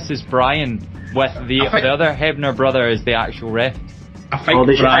Earl versus Brian with the other Hebner brother as the actual ref. I think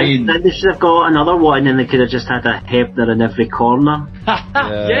Brian. They should have got another one, and they could have just had a Hebner in every corner.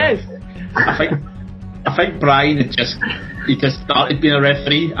 Yes. I think Brian he just started being a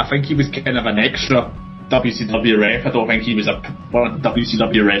referee. I think he was kind of an extra WCW ref. I don't think he was one of the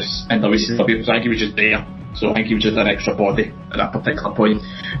WCW refs in WCW. So I think he was just there. So I think he was just an extra body at that particular point.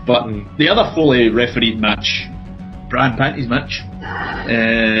 But the other Foley refereed match, Brian Panty's match,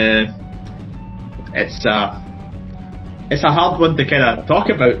 it's a hard one to kind of talk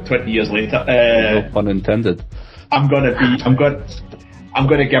about 20 years later. No pun intended. I'm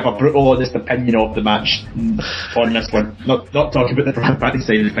going to give a brutal, honest opinion of the match on this one. Not talking about the dramatic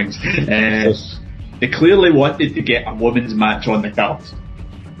side of things. They clearly wanted to get a women's match on the card.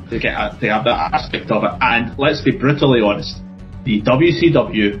 To have that aspect of it. And let's be brutally honest, the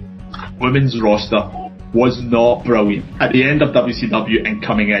WCW women's roster was not brilliant at the end of WCW and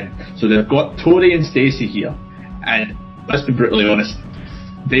coming in. So they've got Tori and Stacey here, and let's be brutally honest,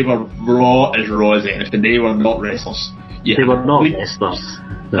 they were raw as anything. They were not wrestlers. Yeah, they were not wrestlers.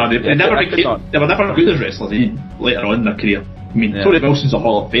 No, they were never good as wrestlers later on in their career. I mean, Tori Wilson's a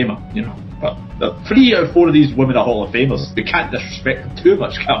Hall of Famer, you know. But 3 out of 4 of these women are Hall of Famers. We can't disrespect them too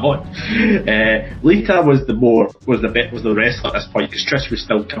much. Come on. Lita was the wrestler at this point because Trish was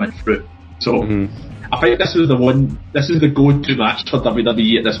still coming through. So I think this is the go-to match for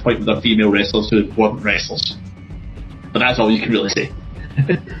WWE at this point with their female wrestlers who weren't wrestlers. But that's all you can really say.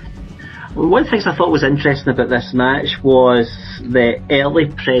 One of the things I thought was interesting about this match was the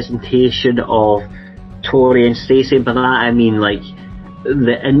early presentation of Tori and Stacey, and by that I mean like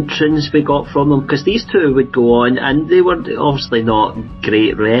the entrance we got from them, because these two would go on and they were obviously not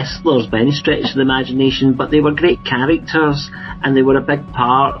great wrestlers by any stretch of the imagination, but they were great characters and they were a big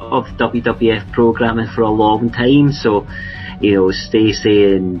part of WWF programming for a long time. So, you know,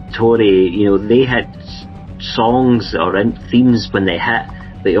 Stacey and Tori, you know, they had songs or themes when they hit.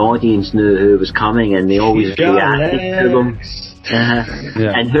 The audience knew who was coming and they always reacted to them.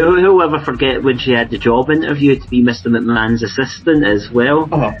 And who will ever forget when she had the job interview to be Mr. McMahon's assistant as well.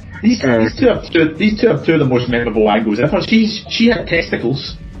 These two have two of the most memorable angles ever. She had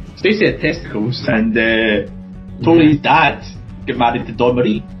testicles. Stacey had testicles, and Tori's dad got married to Dawn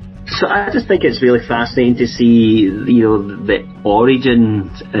Marie. So I just think it's really fascinating to see, you know, the origin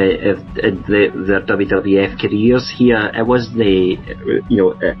of their WWF careers here. It was the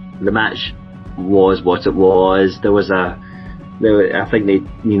match was what it was. I think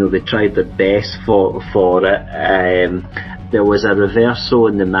they tried their best for it. There was a reversal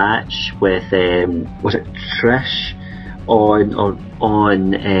in the match with was it Trish on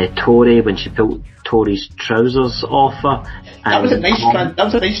Tori when she pulled Tori's trousers off her. That was a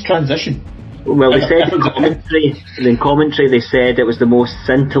nice transition. Well, they said in commentary they said it was the most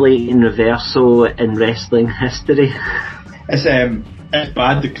scintillating reversal in wrestling history. It's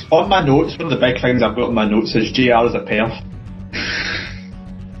bad because on my notes, one of the big things I've got on my notes is JR is a perv.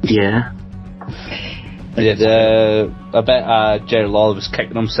 Yeah. I bet Jerry Lawler was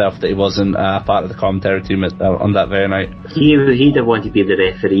kicking himself that he wasn't part of the commentary team on that very night. He'd have wanted to be the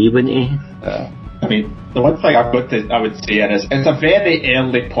referee, wouldn't he? I mean, the one thing I would say is it's a very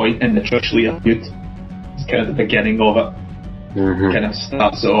early point in the Trish Lita feud. It's kind of the beginning of it. Kind of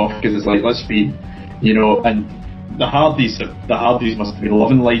starts it off because it's like, let's be, you know, and the Hardys must have been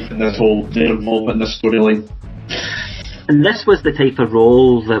loving life in this whole their involvement in this storyline. And this was the type of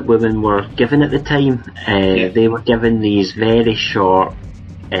role that women were given at the time. They were given these very short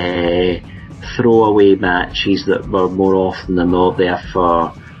throwaway matches that were more often than not there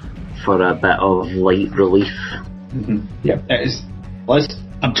for a bit of light relief. Yeah, it is.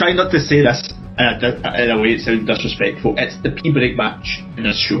 I'm trying not to say this in a way it sounds disrespectful. It's the P-break match in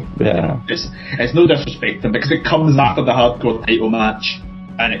this show. Yeah. It's no disrespect because it comes after the hardcore title match,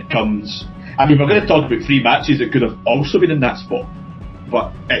 and it comes. I mean, we're going to talk about 3 matches that could have also been in that spot,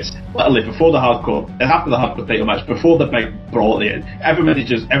 but it's literally before the hardcore, and after the hardcore title match, before the big brawl at the end.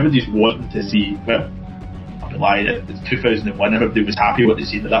 Everybody's wanting to see. Well, I'm lying. It's 2001. Everybody was happy what they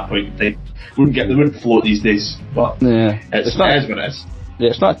seen at that point in time. They wouldn't float these days, but it is what it is. Yeah,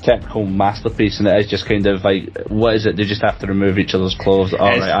 it's not a technical masterpiece, and it is just kind of like, what is it? They just have to remove each other's clothes.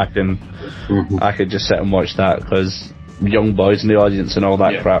 Alright, I can just sit and watch that because young boys in the audience and all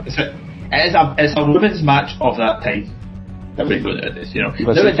that crap. It's a women's match of that time. That we're good at this, you know. You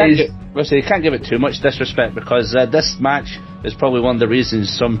can't give it too much disrespect because this match is probably one of the reasons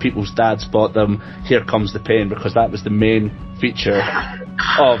some people's dads bought them Here Comes the Pain, because that was the main feature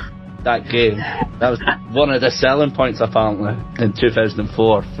of that game. That was one of the selling points apparently in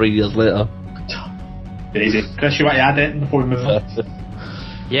 2004, 3 years later. Crazy. Chris, you want to add anything before we move on?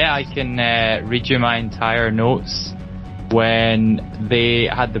 Yeah, I can read you my entire notes. When they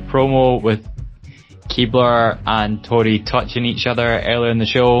had the promo with Keibler and Tori touching each other earlier in the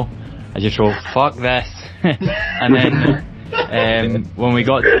show, I just wrote, fuck this. And then when we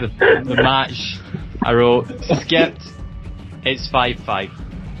got to the match, I wrote, skipped, it's 5-5.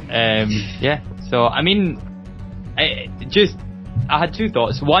 So I mean, I had 2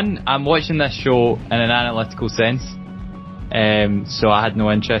 thoughts. One, I'm watching this show in an analytical sense, so I had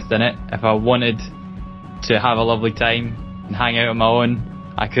no interest in it. If I wanted to have a lovely time and hang out on my own,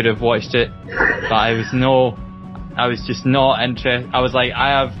 I could have watched it, but I was just not interested. I was like,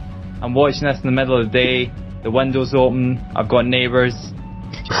 I'm watching this in the middle of the day. The window's open. I've got neighbours.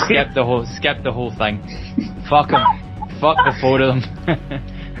 Just skip the whole thing. Fuck them. Fuck the four of them.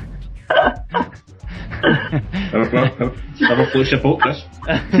 Have a float your boat, Chris.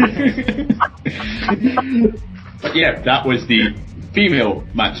 But yeah, that was the female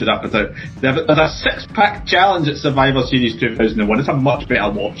match of that put out. There's a 6-pack challenge at Survivor Series 2001. It's a much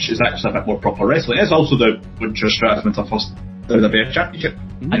better watch. It's actually a bit more proper wrestling. It's also the when Trish Stratus wins her first WWE Championship.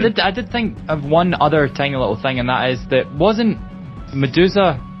 I did think of one other tiny little thing, and that is that wasn't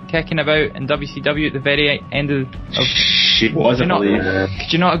Medusa kicking about in WCW at the very end of she was, I believe.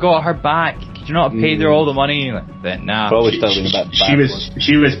 Could you not have got her back? Could you not have paid her all the money? Like, nah. Probably still doing that.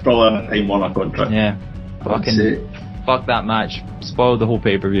 She was probably on a Time Warner contract. Yeah. Fuck that match. Spoiled the whole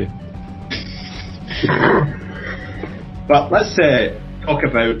pay-per-view. But let's talk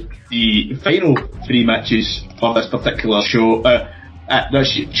about the final 3 matches of this particular show. No,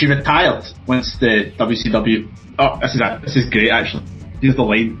 she retired once the WCW. Oh, this is great actually. Here's the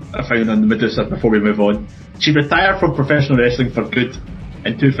line I found on the Medusa before we move on. She retired from professional wrestling for good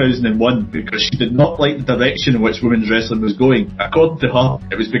in 2001 because she did not like the direction in which women's wrestling was going. According to her,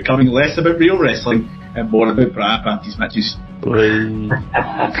 it was becoming less about real wrestling and more about bra panties matches.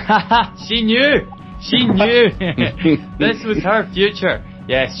 She knew. This was her future.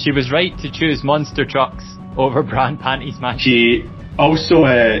 Yes, she was right to choose monster trucks over bra and panties matches. She also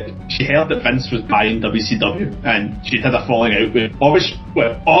she heard that Vince was buying WCW and she had a falling out with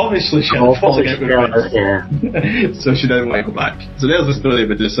obviously she had a falling out with Vince. So she didn't want to go back. So there's the story of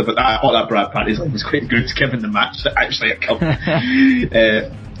Medusa, but I thought that bra panties line was quite good given the match that actually it killed.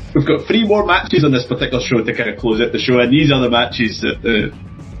 We've got 3 more matches on this particular show to kind of close out the show, and these are the matches that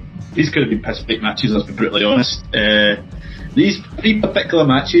these could have been piss take matches, let's be brutally honest. These 3 particular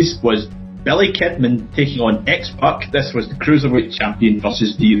matches was Billy Kidman taking on X-Pac. This was the Cruiserweight Champion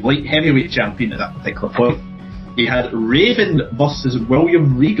versus the Light Heavyweight Champion at that particular point. He had Raven versus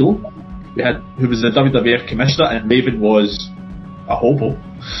William Regal, who was the WWF Commissioner, and Raven was a hobo.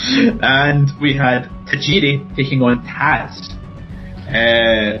 And we had Tajiri taking on Taz.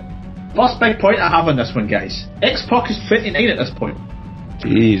 First big point I have on this one, guys. X-Pac is 29 at this point.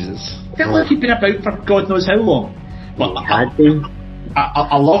 Jesus. I feel like he'd been about for God knows how long. But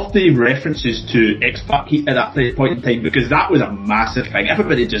I love the references to X-Pac at that point in time because that was a massive thing.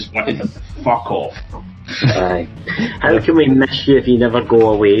 Everybody just wanted him to fuck off. Aye. How can we miss you if you never go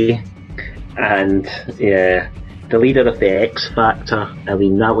away? And yeah, the leader of the X Factor. I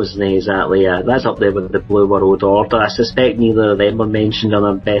mean, that wasn't exactly that's up there with the Blue World Order. I suspect neither of them were mentioned on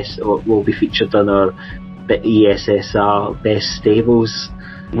our best, or will be featured on our ESSR best stables.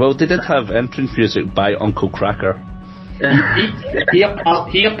 Well, they did have entrance music by Uncle Cracker. He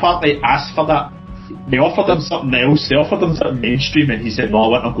apparently asked for that. They offered him something else. They offered him something mainstream, and he said, "No, I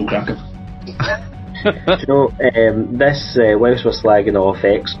want Uncle Cracker." You know, this whilst we're slagging off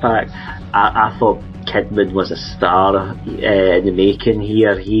X-Pac, I thought Kidman was a star in the making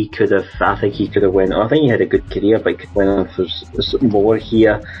here. I think he could have went on. I think he had a good career, but he could went on for more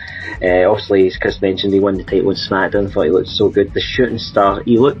here. Obviously, as Chris mentioned, he won the title on SmackDown. I thought he looked so good. The shooting star,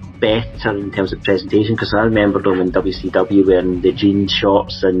 he looked better in terms of presentation because I remembered him in WCW wearing the jean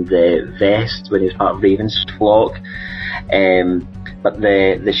shorts and the vest when he was part of Raven's flock. But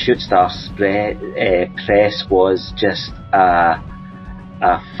the shoot star press was just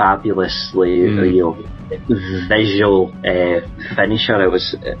a fabulously visual finisher. It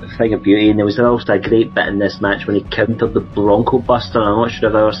was a thing of beauty, and there was also a great bit in this match when he countered the Bronco Buster. I'm not sure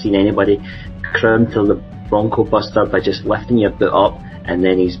I've ever seen anybody counter the Bronco Buster by just lifting your foot up and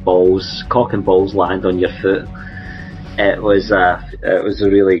then his cock and balls land on your foot. It was a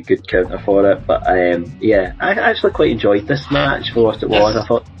really good counter for it, but yeah, I actually quite enjoyed this match for what it was. I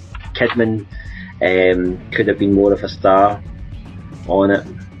thought Kidman could have been more of a star on it.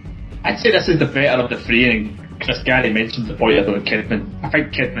 I'd say this is the better of the 3, and Chris Gary mentioned the point about Kidman. I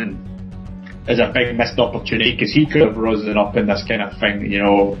think Kidman is a big missed opportunity because he could have risen up in this kind of thing, you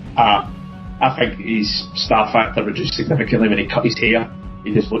know. I think his star factor reduced significantly when he cut his hair.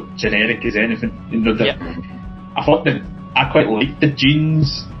 He just looked generic as anything, you know. I thought that I quite liked the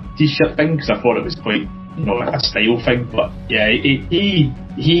jeans t-shirt thing because I thought it was quite, you know, a style thing. But yeah,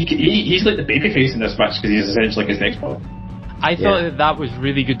 he's like the babyface in this match because he's essentially his next part. I thought that was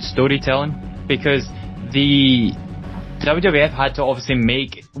really good storytelling because the WWF had to obviously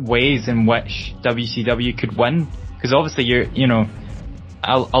make ways in which WCW could win because obviously you know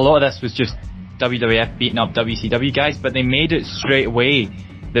a lot of this was just WWF beating up WCW guys, but they made it straight away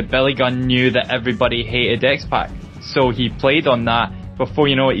that Billy Gunn knew that everybody hated X-Pac, so he played on that. Before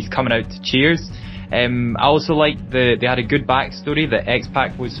you know it, he's coming out to cheers. I also liked they had a good backstory that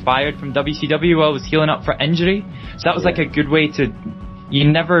X-Pac was fired from WCW while he was healing up for injury. So that was like a good way to. You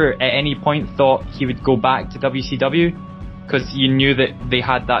never at any point thought he would go back to WCW because you knew that they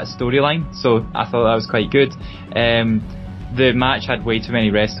had that storyline. So I thought that was quite good. The match had way too many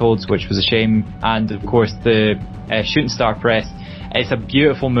rest holds, which was a shame. And of course the shooting star press. It's a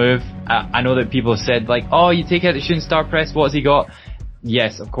beautiful move. I know that people have said like, oh, you take out the shooting star press, what has he got?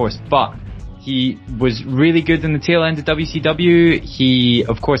 Yes, of course, but he was really good in the tail end of WCW. He,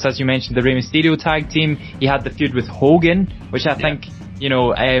 of course, as you mentioned, the Rey Mysterio tag team. He had the feud with Hogan, which I think,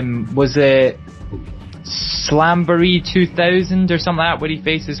 was a Slamboree 2000 or something like that, where he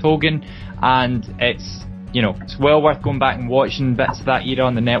faces Hogan, and it's well worth going back and watching bits of that era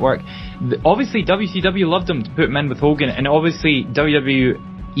on the network. Obviously, WCW loved him to put him in with Hogan, and obviously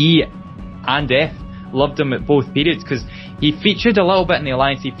WWE and F loved him at both periods because he featured a little bit in the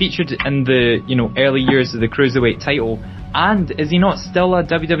Alliance. He featured in the early years of the Cruiserweight title, and is he not still a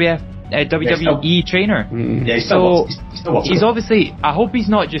WWE trainer? Yeah, he's obviously. I hope he's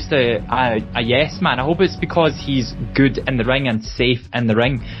not just a yes man. I hope it's because he's good in the ring and safe in the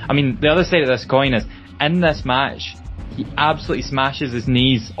ring. I mean, the other side of this coin is in this match, he absolutely smashes his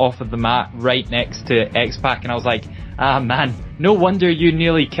knees off of the mat right next to X-Pac, and I was like, man, no wonder you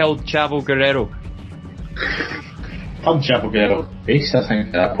nearly killed Chavo Guerrero. Turned Chavo Guerrero face, I think,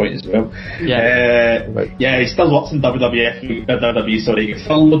 at that point as well. Yeah. He still works in WWE, sorry. He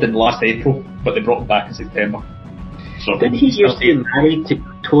furloughed in last April, but they brought him back in September. So didn't he used to be married to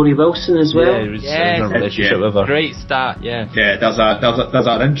Tori Wilson as well? Yeah, he was in a relationship with her. Great start, yeah. Yeah, there's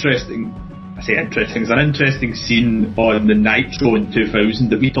an interesting scene on the Nitro in 2000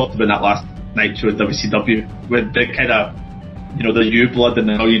 that we talked about that last Nitro at WCW, with the kind of, the New Blood and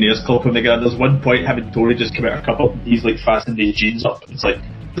the Millionaires Club coming together. There's one point him and Tori just come out a couple of these like fastened his jeans up. It's like,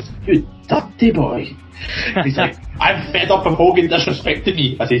 you dirty boy. He's like, I'm fed up of Hogan disrespecting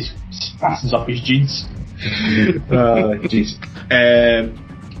me, as he fastens up his jeans. Jeez.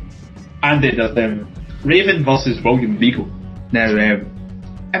 And then there's Raven versus William Regal. Now,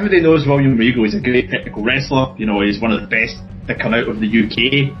 everybody knows William Regal is a great technical wrestler. He's one of the best to come out of the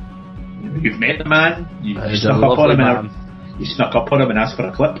UK. You've met the man. You snuck up on him and asked for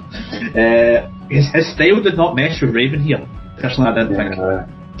a clip. His style did not mesh with Raven here. Personally, I didn't think.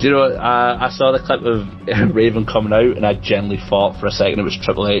 Do you know, I saw the clip of Raven coming out, and I genuinely thought for a second it was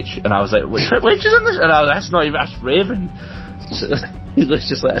Triple H, and I was like, "What, Triple H is in this?" And I was like, that's Raven. He looks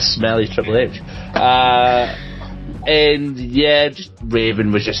just like a smelly Triple H. And yeah, just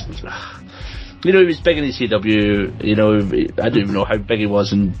Raven was just. He was big in ECW, I don't even know how big he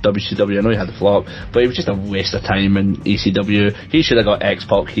was in WCW. I know he had the flop, but it was just a waste of time in ECW. He should have got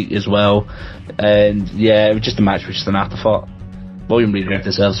X-Pac heat as well. And yeah, it was just a match was just an afterthought. William Regal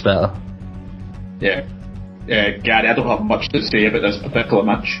deserves better. Yeah. Gary, I don't have much to say about this particular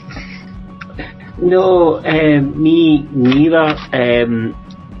match. No, me neither.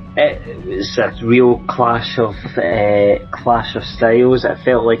 It was a real clash of styles. It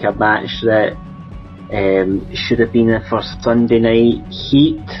felt like a match that should have been a for Sunday Night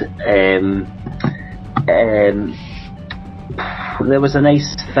Heat. There was a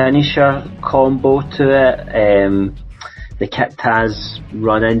nice finisher combo to it. The Kit Taz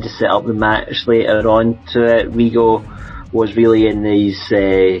run in to set up the match later on to it. Regal was really in his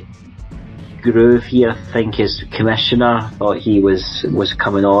groove here. I think his commissioner thought he was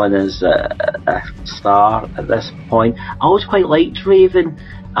coming on as a star at this point. I always quite liked Raven.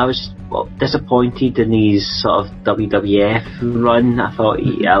 I was disappointed in his sort of WWF run. I thought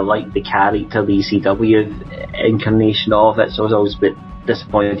I liked the character, the ECW incarnation of it, so I was always a bit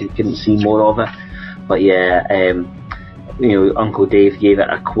disappointed couldn't see more of it. But yeah, Uncle Dave gave it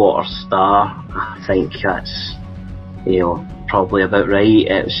a 1/4 star. I think that's probably about right.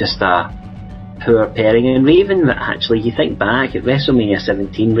 It was just a poor pairing. And Raven, actually, you think back at WrestleMania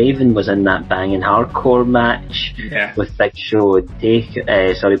 17, Raven was in that Banging Hardcore match with Big Show and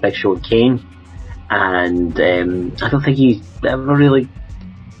Kane, and I don't think he ever really.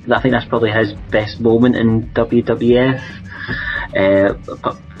 I think that's probably his best moment in WWF,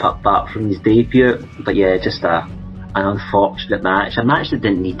 apart from his debut. But yeah, just an unfortunate match, a match that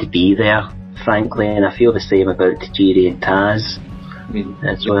didn't need to be there, frankly. And I feel the same about Tajiri and Taz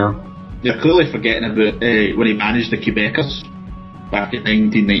as well. You're clearly forgetting about when he managed the Quebecers back in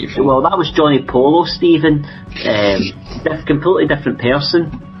 1994. Well, that was Johnny Polo, Stephen. Completely different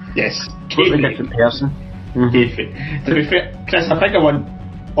person. Yes. Completely different person. Mm-hmm. To be fair, Chris, I think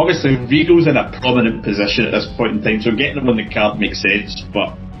obviously Regal's in a prominent position at this point in time, so getting him on the card makes sense,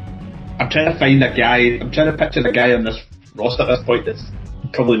 but I'm trying to picture a guy on this roster at this point that's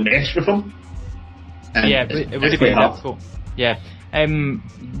probably meshed with him. it would have been difficult. Yeah.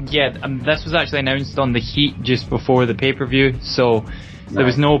 This was actually announced on the Heat just before the pay-per-view, so there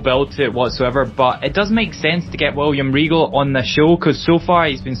was no build to it whatsoever. But it does make sense to get William Regal on the show, because so far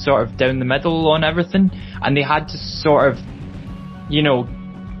he's been sort of down the middle on everything, and they had to sort of,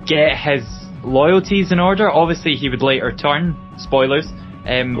 get his loyalties in order. Obviously, he would later turn. Spoilers.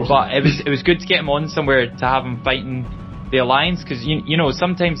 But it was good to get him on somewhere to have him fighting the Alliance, because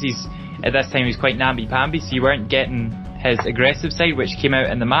sometimes at this time he's quite namby-pamby, so you weren't getting his aggressive side, which came out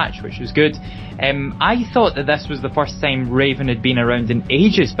in the match, which was good. I thought that this was the first time Raven had been around in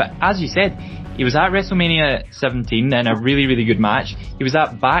ages, but as you said, he was at WrestleMania 17 in a really, really good match. He was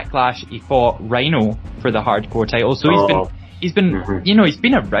at Backlash, he fought Rhino for the hardcore title, so he's been he's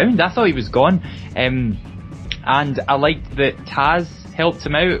been around. I thought he was gone. And I liked that Taz helped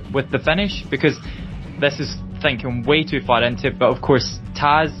him out with the finish, because this is thinking way too far into it, but of course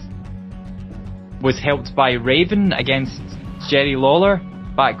Taz was helped by Raven against Jerry Lawler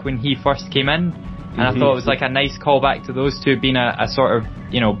back when he first came in, and I thought it was like a nice callback to those two being a sort of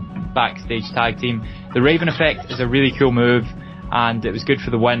backstage tag team. The Raven effect is a really cool move, and it was good for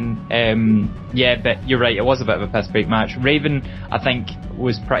the win. But you're right, it was a bit of a piss break match. Raven, I think,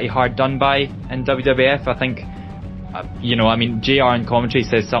 was pretty hard done by in WWF. I think JR in commentary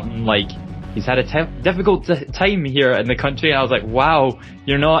says something like he's had a difficult time here in the country, and I was like, wow,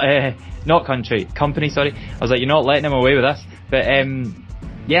 you're not company, sorry. I was like, you're not letting him away with this. But I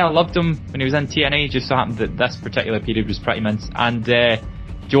loved him when he was in TNA. Just so happened that this particular period was pretty mince. And do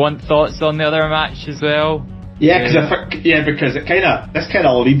you want thoughts on the other match as well? Because this kind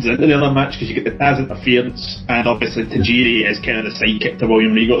of leads into the other match, because you get the Taz interference, and obviously Tajiri is kind of the sidekick to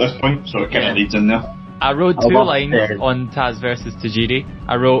William Regal at this point, so it kind of leads in there. I wrote two lines on Taz versus Tajiri.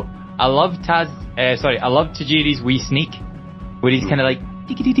 I wrote, I love Tajiri's wee sneak, where he's kind of like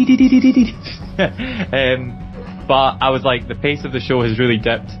but I was like, the pace of the show has really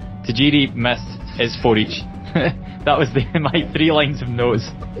dipped. Tajiri missed his 4 each. That was my 3 lines of notes.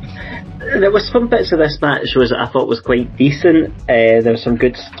 There was some bits of this match that I thought was quite decent. There were some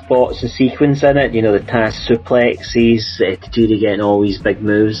good spots and sequence in it. The Taz suplexes, Tajiri getting all these big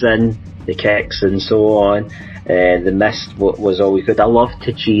moves in, the kicks and so on. The mist was always good. I loved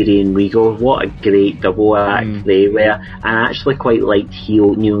Tajiri and Regal. What a great double act they were. I actually quite liked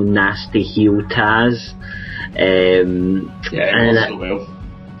nasty heel Taz. So well.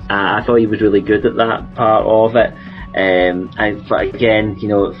 I thought he was really good at that part of it. But again, it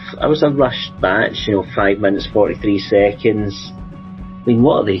was a rushed match. 5 minutes 43 seconds. I mean,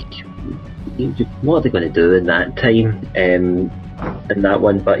 what are they going to do in that time? In that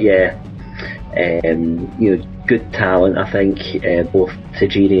one, but good talent, I think, both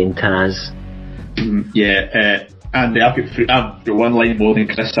Tajiri and Taz. And I've got 1 line more than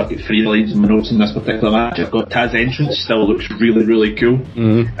Chris. I've got 3 lines in my notes in this particular match. I've got Taz's entrance still looks really, really cool,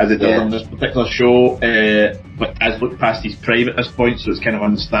 as it does on this particular show. But Taz looked past his prime at this point, so it's kind of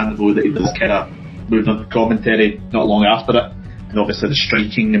understandable that he was kind of moved on to commentary not long after it. And obviously the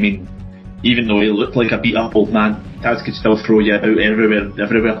striking, I mean, even though he looked like a beat up old man, Taz could still throw you out everywhere.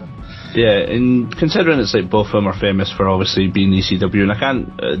 Yeah, and considering it's like both of them are famous for obviously being ECW, and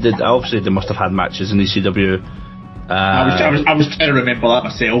obviously they must have had matches in ECW. I was trying to remember that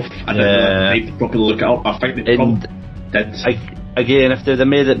myself. I didn't really properly look it up. I think they probably did. Again, if they'd have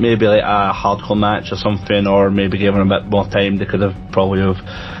made it maybe like a hardcore match or something, or maybe given a bit more time, they could have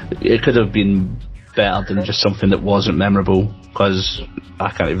it could have been better than just something that wasn't memorable, because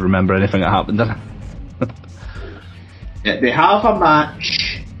I can't even remember anything that happened in it. They have a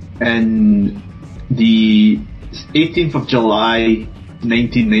match in the 18th of July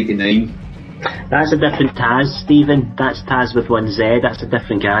 1999. That's a different Taz, Stephen. That's Taz with 1 Z. That's a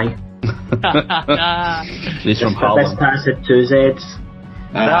different guy. He's from Harlem. This Taz had 2 Zs.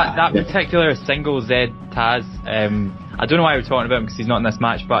 That particular single Z Taz, I don't know why we're talking about him because he's not in this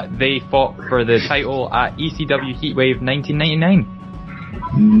match, but they fought for the title at ECW Heatwave 1999.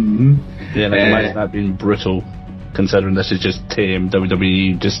 Yeah, I imagine that being brutal, considering this is just tame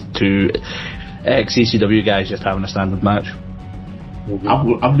WWE, just 2 ex-ECW guys just having a standard match.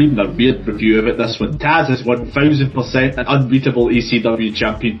 I'm reading a weird review of it, this one. Taz is 1000% an unbeatable ECW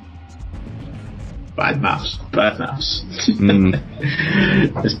champion. Bad maths.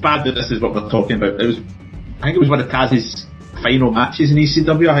 It's bad that this is what we're talking about. I think it was one of Taz's final matches in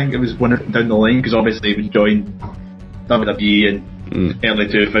ECW. I think it was one down the line, because obviously he would join WWE in early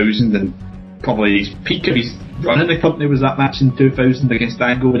 2000, and probably his peak of his run in the company was that match in 2000 against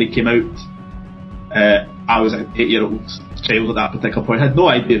Angle, when he came out. I was an 8-year-old child at that particular point. I had no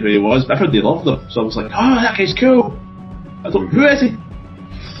idea who he was, but I heard they loved him, so I was like, oh, that guy's cool. I thought, who is he?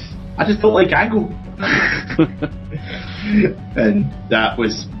 I just don't like Angle. And that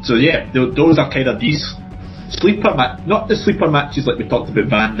was, so yeah, those are kind of these sleeper not the sleeper matches like we talked about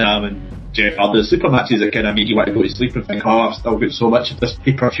Van Dam and Jeff Hardy, the sleeper matches that kind of make you want to go to sleep and think, oh, I've still got so much of this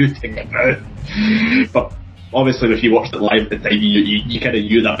pay-per-view thing. But obviously if you watched it live at the time, you kind of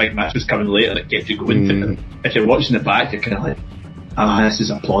knew that big match was coming later and it kept you going. And if you're watching it back, you're kind of like, this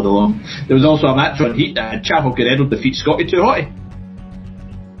is a plod along. There was also a match on Heat that Chavo Guerrero defeats Scotty 2 Hotty.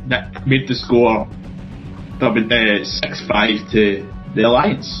 That made the score 6-5 to the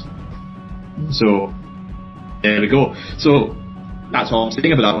Alliance. So there we go. So that's all I'm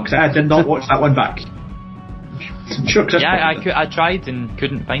saying about that one, because I did not watch that one back. I'm sure Chris. Yeah, I tried and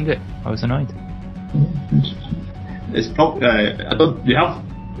couldn't find it. I was annoyed. It's probably I don't. You have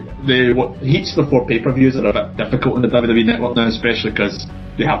the Heats before pay-per-views are a bit difficult on the WWE Network now, especially because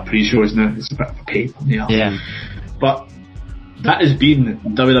they have pre-shows now. It's a bit of a pain. Yeah. But that has been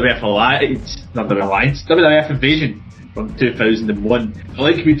WWF Alliance, WWF Invasion from 2001.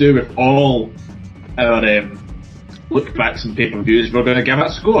 Like we do with all our look backs and pay-per-views, we're going to give it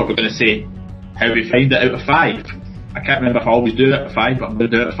a score. We're going to say how we find it out of 5. I can't remember if I always do it out of 5, but I'm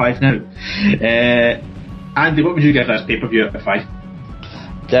going to do it out of 5 now. Andy, what would you give this pay-per-view out of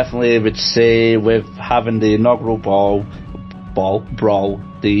 5? Definitely would say, with having the inaugural brawl,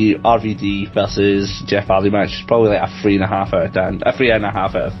 the RVD versus Jeff Hardy match, probably like a 3.5 out of 10. A 3.5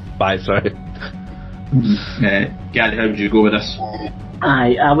 out of 5, sorry. Gary, how would you go with this?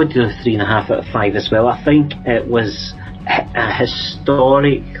 I would do a 3.5 out of 5 as well. I think it was a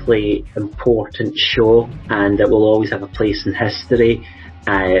historically important show, and it will always have a place in history.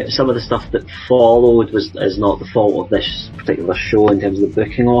 Some of the stuff that followed is not the fault of this particular show in terms of the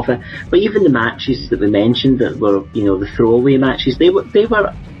booking of it, but even the matches that we mentioned that were, the throwaway matches, they were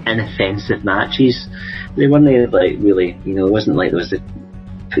inoffensive matches. They weren't like really, it wasn't like there was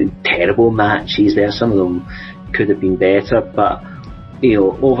terrible matches there. Some of them could have been better, but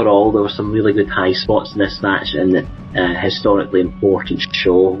overall there were some really good high spots in this match, and historically important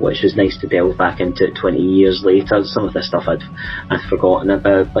show, which is nice to delve back into it 20 years later. Some of the stuff I'd forgotten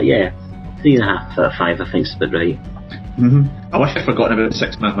about, but yeah, 3.5 out of 5 I think is about right. I wish I'd forgotten about the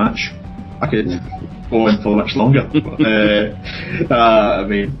 6-man match. I could go on for much longer. I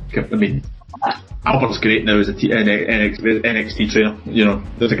mean, Albert's great now as a NXT trainer.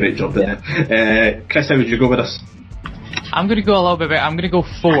 Does a great job there. Chris, how would you go with this? I'm going to go a little bit better. I'm going to go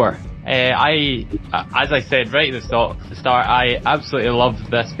 4. As I said right at the start, I absolutely love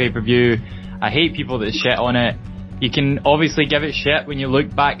this pay-per-view. I hate people that shit on it. You can obviously give it shit when you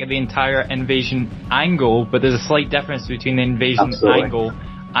look back at the entire Invasion angle, but there's a slight difference between the Invasion angle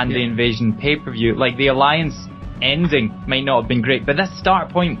and the Invasion pay-per-view. Like, the Alliance ending might not have been great, but this start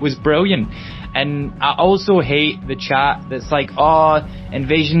point was brilliant. And I also hate the chat that's like,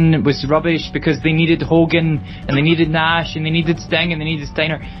 Invasion was rubbish because they needed Hogan and they needed Nash and they needed Sting and they needed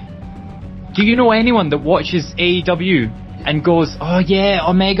Steiner. Do you know anyone that watches AEW and goes,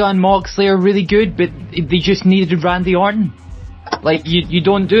 Omega and Moxley are really good, but they just needed Randy Orton? Like, you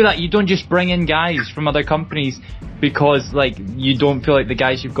don't do that. You don't just bring in guys from other companies because, like, you don't feel like the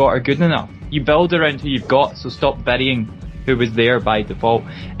guys you've got are good enough. You build around who you've got, so stop burying who was there by default.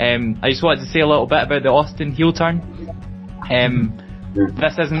 I just wanted to say a little bit about the Austin heel turn.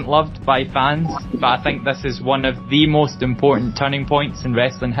 This isn't loved by fans, but I think this is one of the most important turning points in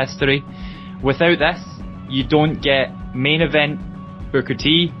wrestling history. Without this, you don't get main event Booker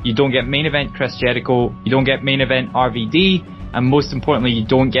T, you don't get main event Chris Jericho, you don't get main event RVD, and most importantly, you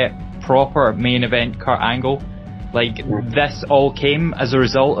don't get proper main event Kurt Angle. Like, this all came as a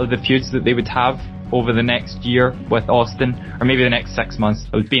result of the feuds that they would have over the next year with Austin, or maybe the next 6 months.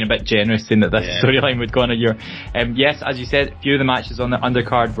 I was being a bit generous saying that this storyline would go on a year. Yes, as you said, a few of the matches on the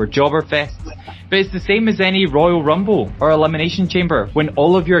undercard were jobber fests, but it's the same as any Royal Rumble or Elimination Chamber. When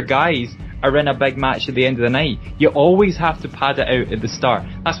all of your guys are in a big match at the end of the night, you always have to pad it out at the start.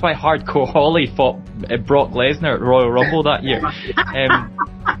 That's why Hardcore Holly fought Brock Lesnar at Royal Rumble that year.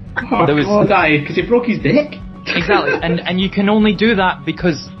 Because he broke his dick. Exactly, and you can only do that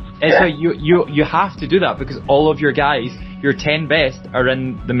because you have to do that because all of your guys, your 10 best, are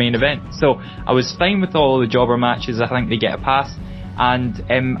in the main event. So I was fine with all of the jobber matches. I think they get a pass, and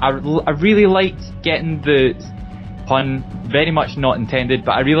I really liked getting the pun, very much not intended,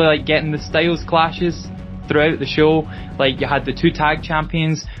 but I really like getting the styles clashes throughout the show. Like, you had the 2 tag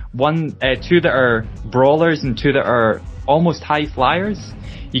champions, 2 that are brawlers and 2 that are almost high flyers.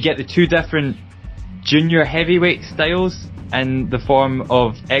 You get the 2 different junior heavyweight styles in the form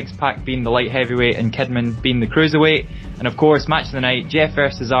of X-Pac being the light heavyweight and Kidman being the cruiserweight. And of course, match of the night, Jeff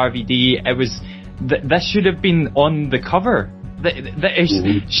versus RVD. It was this should have been on the cover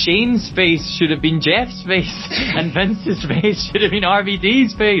Shane's face should have been Jeff's face, and Vince's face should have been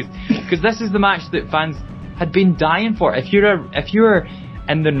RVD's face, because this is the match that fans had been dying for. If you're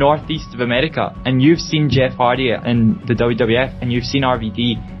in the northeast of America and you've seen Jeff Hardy in the WWF and you've seen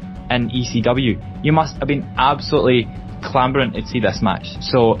RVD in ECW, you must have been absolutely clambering to see this match.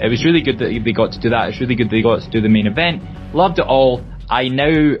 So it was really good that they got to do that. It's really good that they got to do the main event. Loved it all. I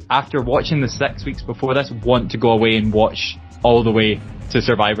now, after watching the 6 weeks before this, want to go away and watch all the way to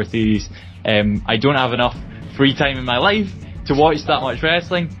Survivor Series. I don't have enough free time in my life to watch that much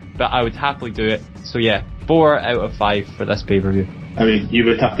wrestling, but I would happily do it. So yeah, 4 out of 5 for this pay-per-view. I mean, you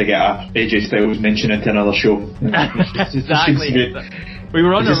would have to get a AJ Styles mention into another show. Exactly. We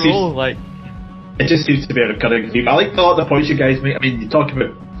were on a roll, like. It just seems to be a recurring theme. I like a lot of the points you guys make. I mean, you talk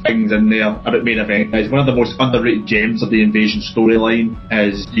about things in there about main event guys. One of the most underrated gems of the Invasion storyline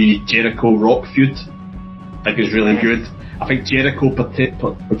is the Jericho Rock feud. I think it's really good. I think Jericho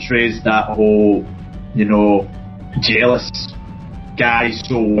portrays that whole, jealous guy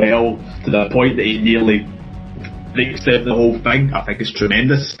so well, to the point that he nearly breaks down the whole thing. I think it's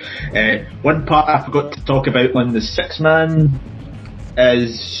tremendous. One part I forgot to talk about on the 6-man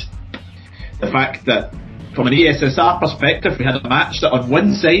is the fact that from an ESSR perspective, we had a match that on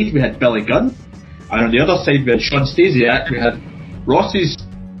one side we had Billy Gunn, and on the other side we had Shawn Stasiak. We had Ross's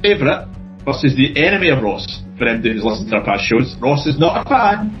favourite versus the enemy of Ross. For anybody who's listened to our past shows, Ross is not a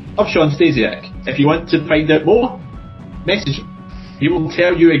fan of Shawn Stasiak. If you want to find out more, message him. He will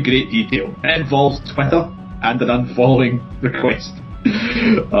tell you in great detail. It involves Twitter and an unfollowing request.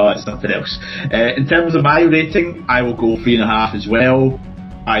 It's something else. In terms of my rating, I will go 3.5 as well.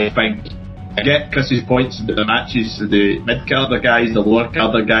 I think I get Chris's points about the matches, the mid-carder guys, the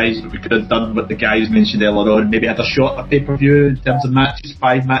lower-carder guys, but we could have done what the guys mentioned earlier on, maybe had a shorter pay-per-view in terms of matches,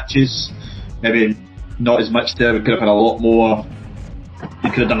 5 matches, maybe not as much there. We could have had a lot more. We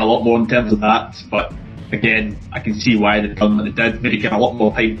could have done a lot more in terms of that, but again, I can see why they've done what they did. Maybe give a lot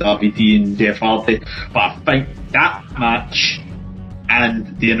more time to RVD and Jeff Hardy, but I think that match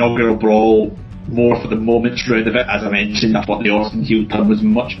and the inaugural brawl, more for the moments round of it, as I mentioned, I thought the Austin heel turn was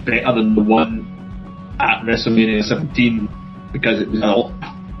much better than the one at WrestleMania 17, because it was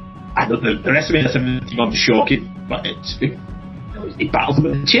the WrestleMania 17 one was shocking, but he battles him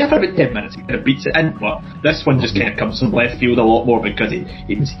with the chair for about 10 minutes and beats it in, but this one just kind of comes from left field a lot more, because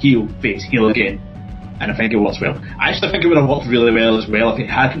he was heel, face, heel again, and I think it works well. I actually think it would have worked really well as well if he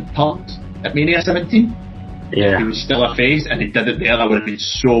hadn't turned at Mania 17. Yeah. He was still a face and he did it there, that would have been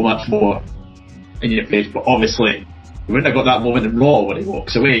so much more in your face, but obviously we wouldn't have got that moment in Raw when he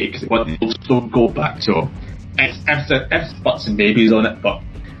walks away, because he wanted to Stone Cold back. So it's butts and babies on it, but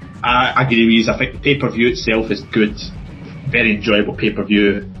I agree with you. I think the pay-per-view itself is good, very enjoyable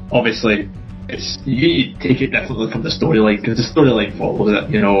pay-per-view. Obviously you take it differently from the storyline, because the storyline follows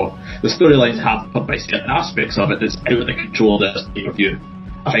it. The storyline's hampered by certain aspects of it that's out of the control of this pay-per-view.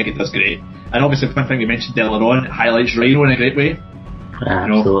 I think it does great, and obviously one thing we mentioned earlier on, it highlights Rhino in a great way.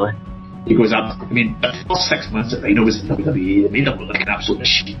 Absolutely. He goes up. I mean, the first 6 months that Rhino was in WWE, it made him look like an absolute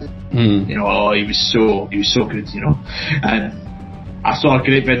machine. He was so good, And I saw a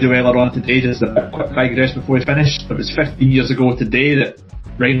great video earlier on today, just a quick digress before we finished. It was 15 years ago today that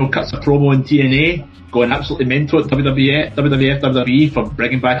Rhino cuts a promo in TNA, going absolutely mental at WWE for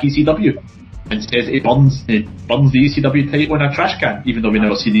bringing back ECW, and says he burns the ECW title in a trash can, even though we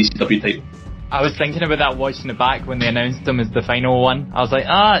never see the ECW title. I was thinking about that watching it back when they announced him as the final one. I was like,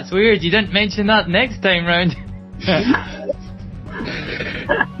 it's weird, you didn't mention that next time round.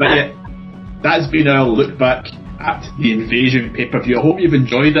 But yeah, that's been our look back at the Invasion pay-per-view. I hope you've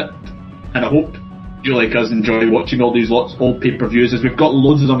enjoyed it, and I hope you, like us, enjoy watching all these lots of old pay-per-views, as we've got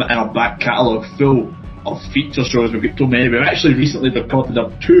loads of them in our back catalogue full of feature shows. We've got so many. We've actually recently recorded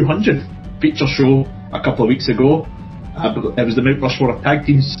our 200th feature show a couple of weeks ago. It was the Mount Rushmore of Tag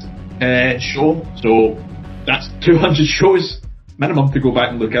Teams show, so that's 200 shows minimum to go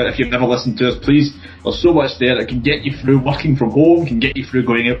back and look at. If you've never listened to us, please, there's so much there that can get you through working from home, can get you through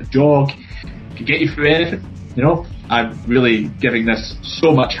going out to jog, can get you through anything. I'm really giving this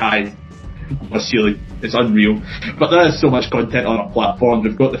so much high ceiling, it's unreal, but there is so much content on our platform.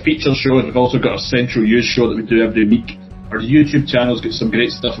 We've got the feature shows, we've also got our Central Use show that we do every week. Our YouTube channel's got some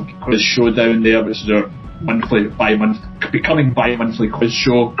great stuff. We've got Quiz Showdown there, which is our becoming bi-monthly quiz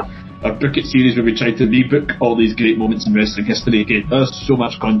show. Our Book It series, where we try to rebook all these great moments in wrestling history again. There's so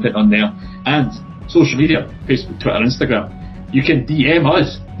much content on there. And social media, Facebook, Twitter, Instagram. You can DM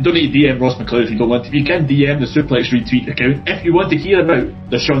us. You don't need to DM Ross McLeod if you don't want to. You can DM the Suplex Retweet account if you want to hear about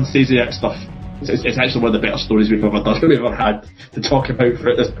the Shawn Stasiak stuff. It's actually one of the better stories we've ever had to talk about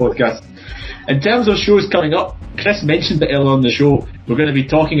throughout this podcast. In terms of shows coming up, Chris mentioned it earlier on the show. We're going to be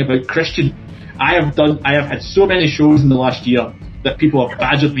talking about Christian. I have had so many shows in the last year that people have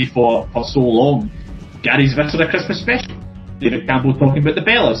badgered me for so long. Gary's Visitor Christmas Special, David Campbell talking about the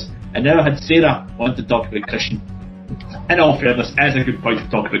Bellas, and now I had Sarah on to talk about Christian. In all fairness, it is a good point to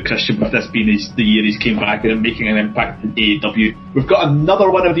talk about Christian with this being the year he's came back and making an impact in AEW. We've got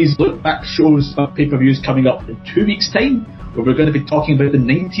another one of these look back shows of pay-per-views coming up in 2 weeks' time, where we're going to be talking about the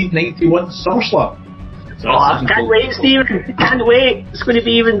 1991 SummerSlam. So I can't wait, Stephen. Can't wait. It's going to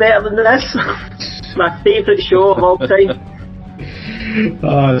be even better than this. It's my favourite show of all time.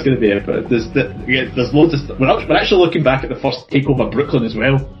 Oh, it's going to be epic. There's loads of stuff. We're actually looking back at the first takeover Brooklyn as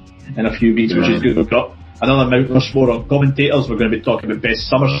well in a few weeks, which is good. We've got another Mount Rushmore on commentators. We're going to be talking about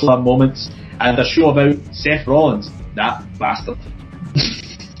best SummerSlam moments and a show about Seth Rollins. That bastard.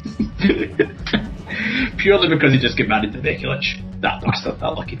 Purely because he just got married to Becky Lynch. That bastard,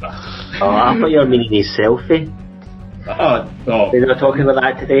 that lucky bastard. Oh, I thought you were meaning his selfie. Oh. We're not talking about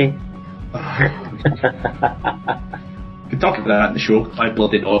that today. We can talk about that in the show. I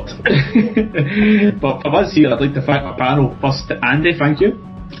bloody not. But from us here, I'd like to thank my panel. First, Andy, thank you.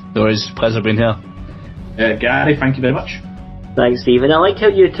 No worries, pleasure being here. Gary, thanhank you very much. Thanks, Stephen. I like how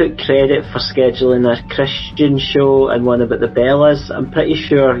you took credit for scheduling a Christian show and one about the Bellas. I'm pretty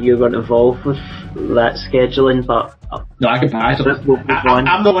sure you weren't involved with that scheduling, but... No, I get badgered.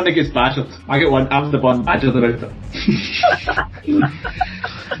 I'm the one that gets badgered. I'm the one badgered about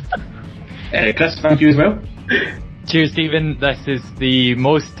it. Chris, thank you as well. Cheers, Stephen. This is the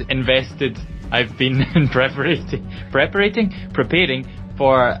most invested I've been in preparing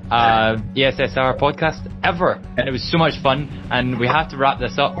for ESSR podcast ever, and it was so much fun. And we have to wrap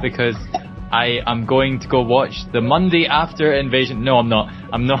this up because I am going to go watch the Monday after Invasion. No, I'm not.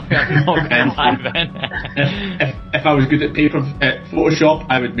 I'm not going live in. If I was good at Photoshop,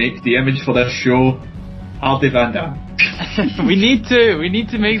 I would make the image for this show Hardy Van Dam. we need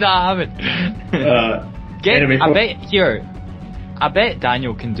to make that happen. Anyway, I bet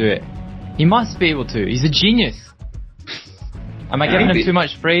Daniel can do it. He must be able to. He's a genius. Am I giving him too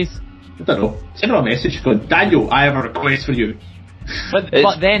much praise? I don't know. Send him a message going, Daniel, I have a request for you. But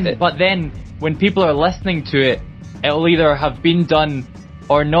then, when people are listening to it, it'll either have been done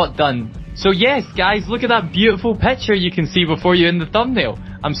or not done. So yes, guys, look at that beautiful picture you can see before you in the thumbnail.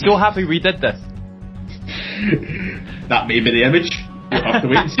 I'm so happy we did this. That may be the image. We'll have to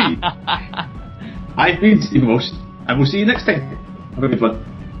wait and see. I've been Stephen Wilson, and we'll see you next time. Have a good one.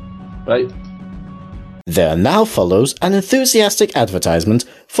 Right. There now follows an enthusiastic advertisement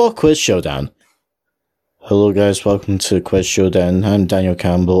for Quiz Showdown. Hello guys, welcome to Quiz Showdown. I'm Daniel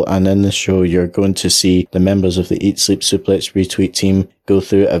Campbell, and in this show you're going to see the members of the Eat Sleep Suplex Retweet team go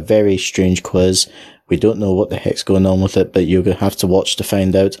through a very strange quiz. We don't know what the heck's going on with it, but you're going to have to watch to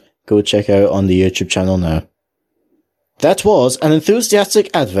find out. Go check out on the YouTube channel now. That was an enthusiastic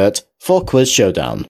advert for Quiz Showdown.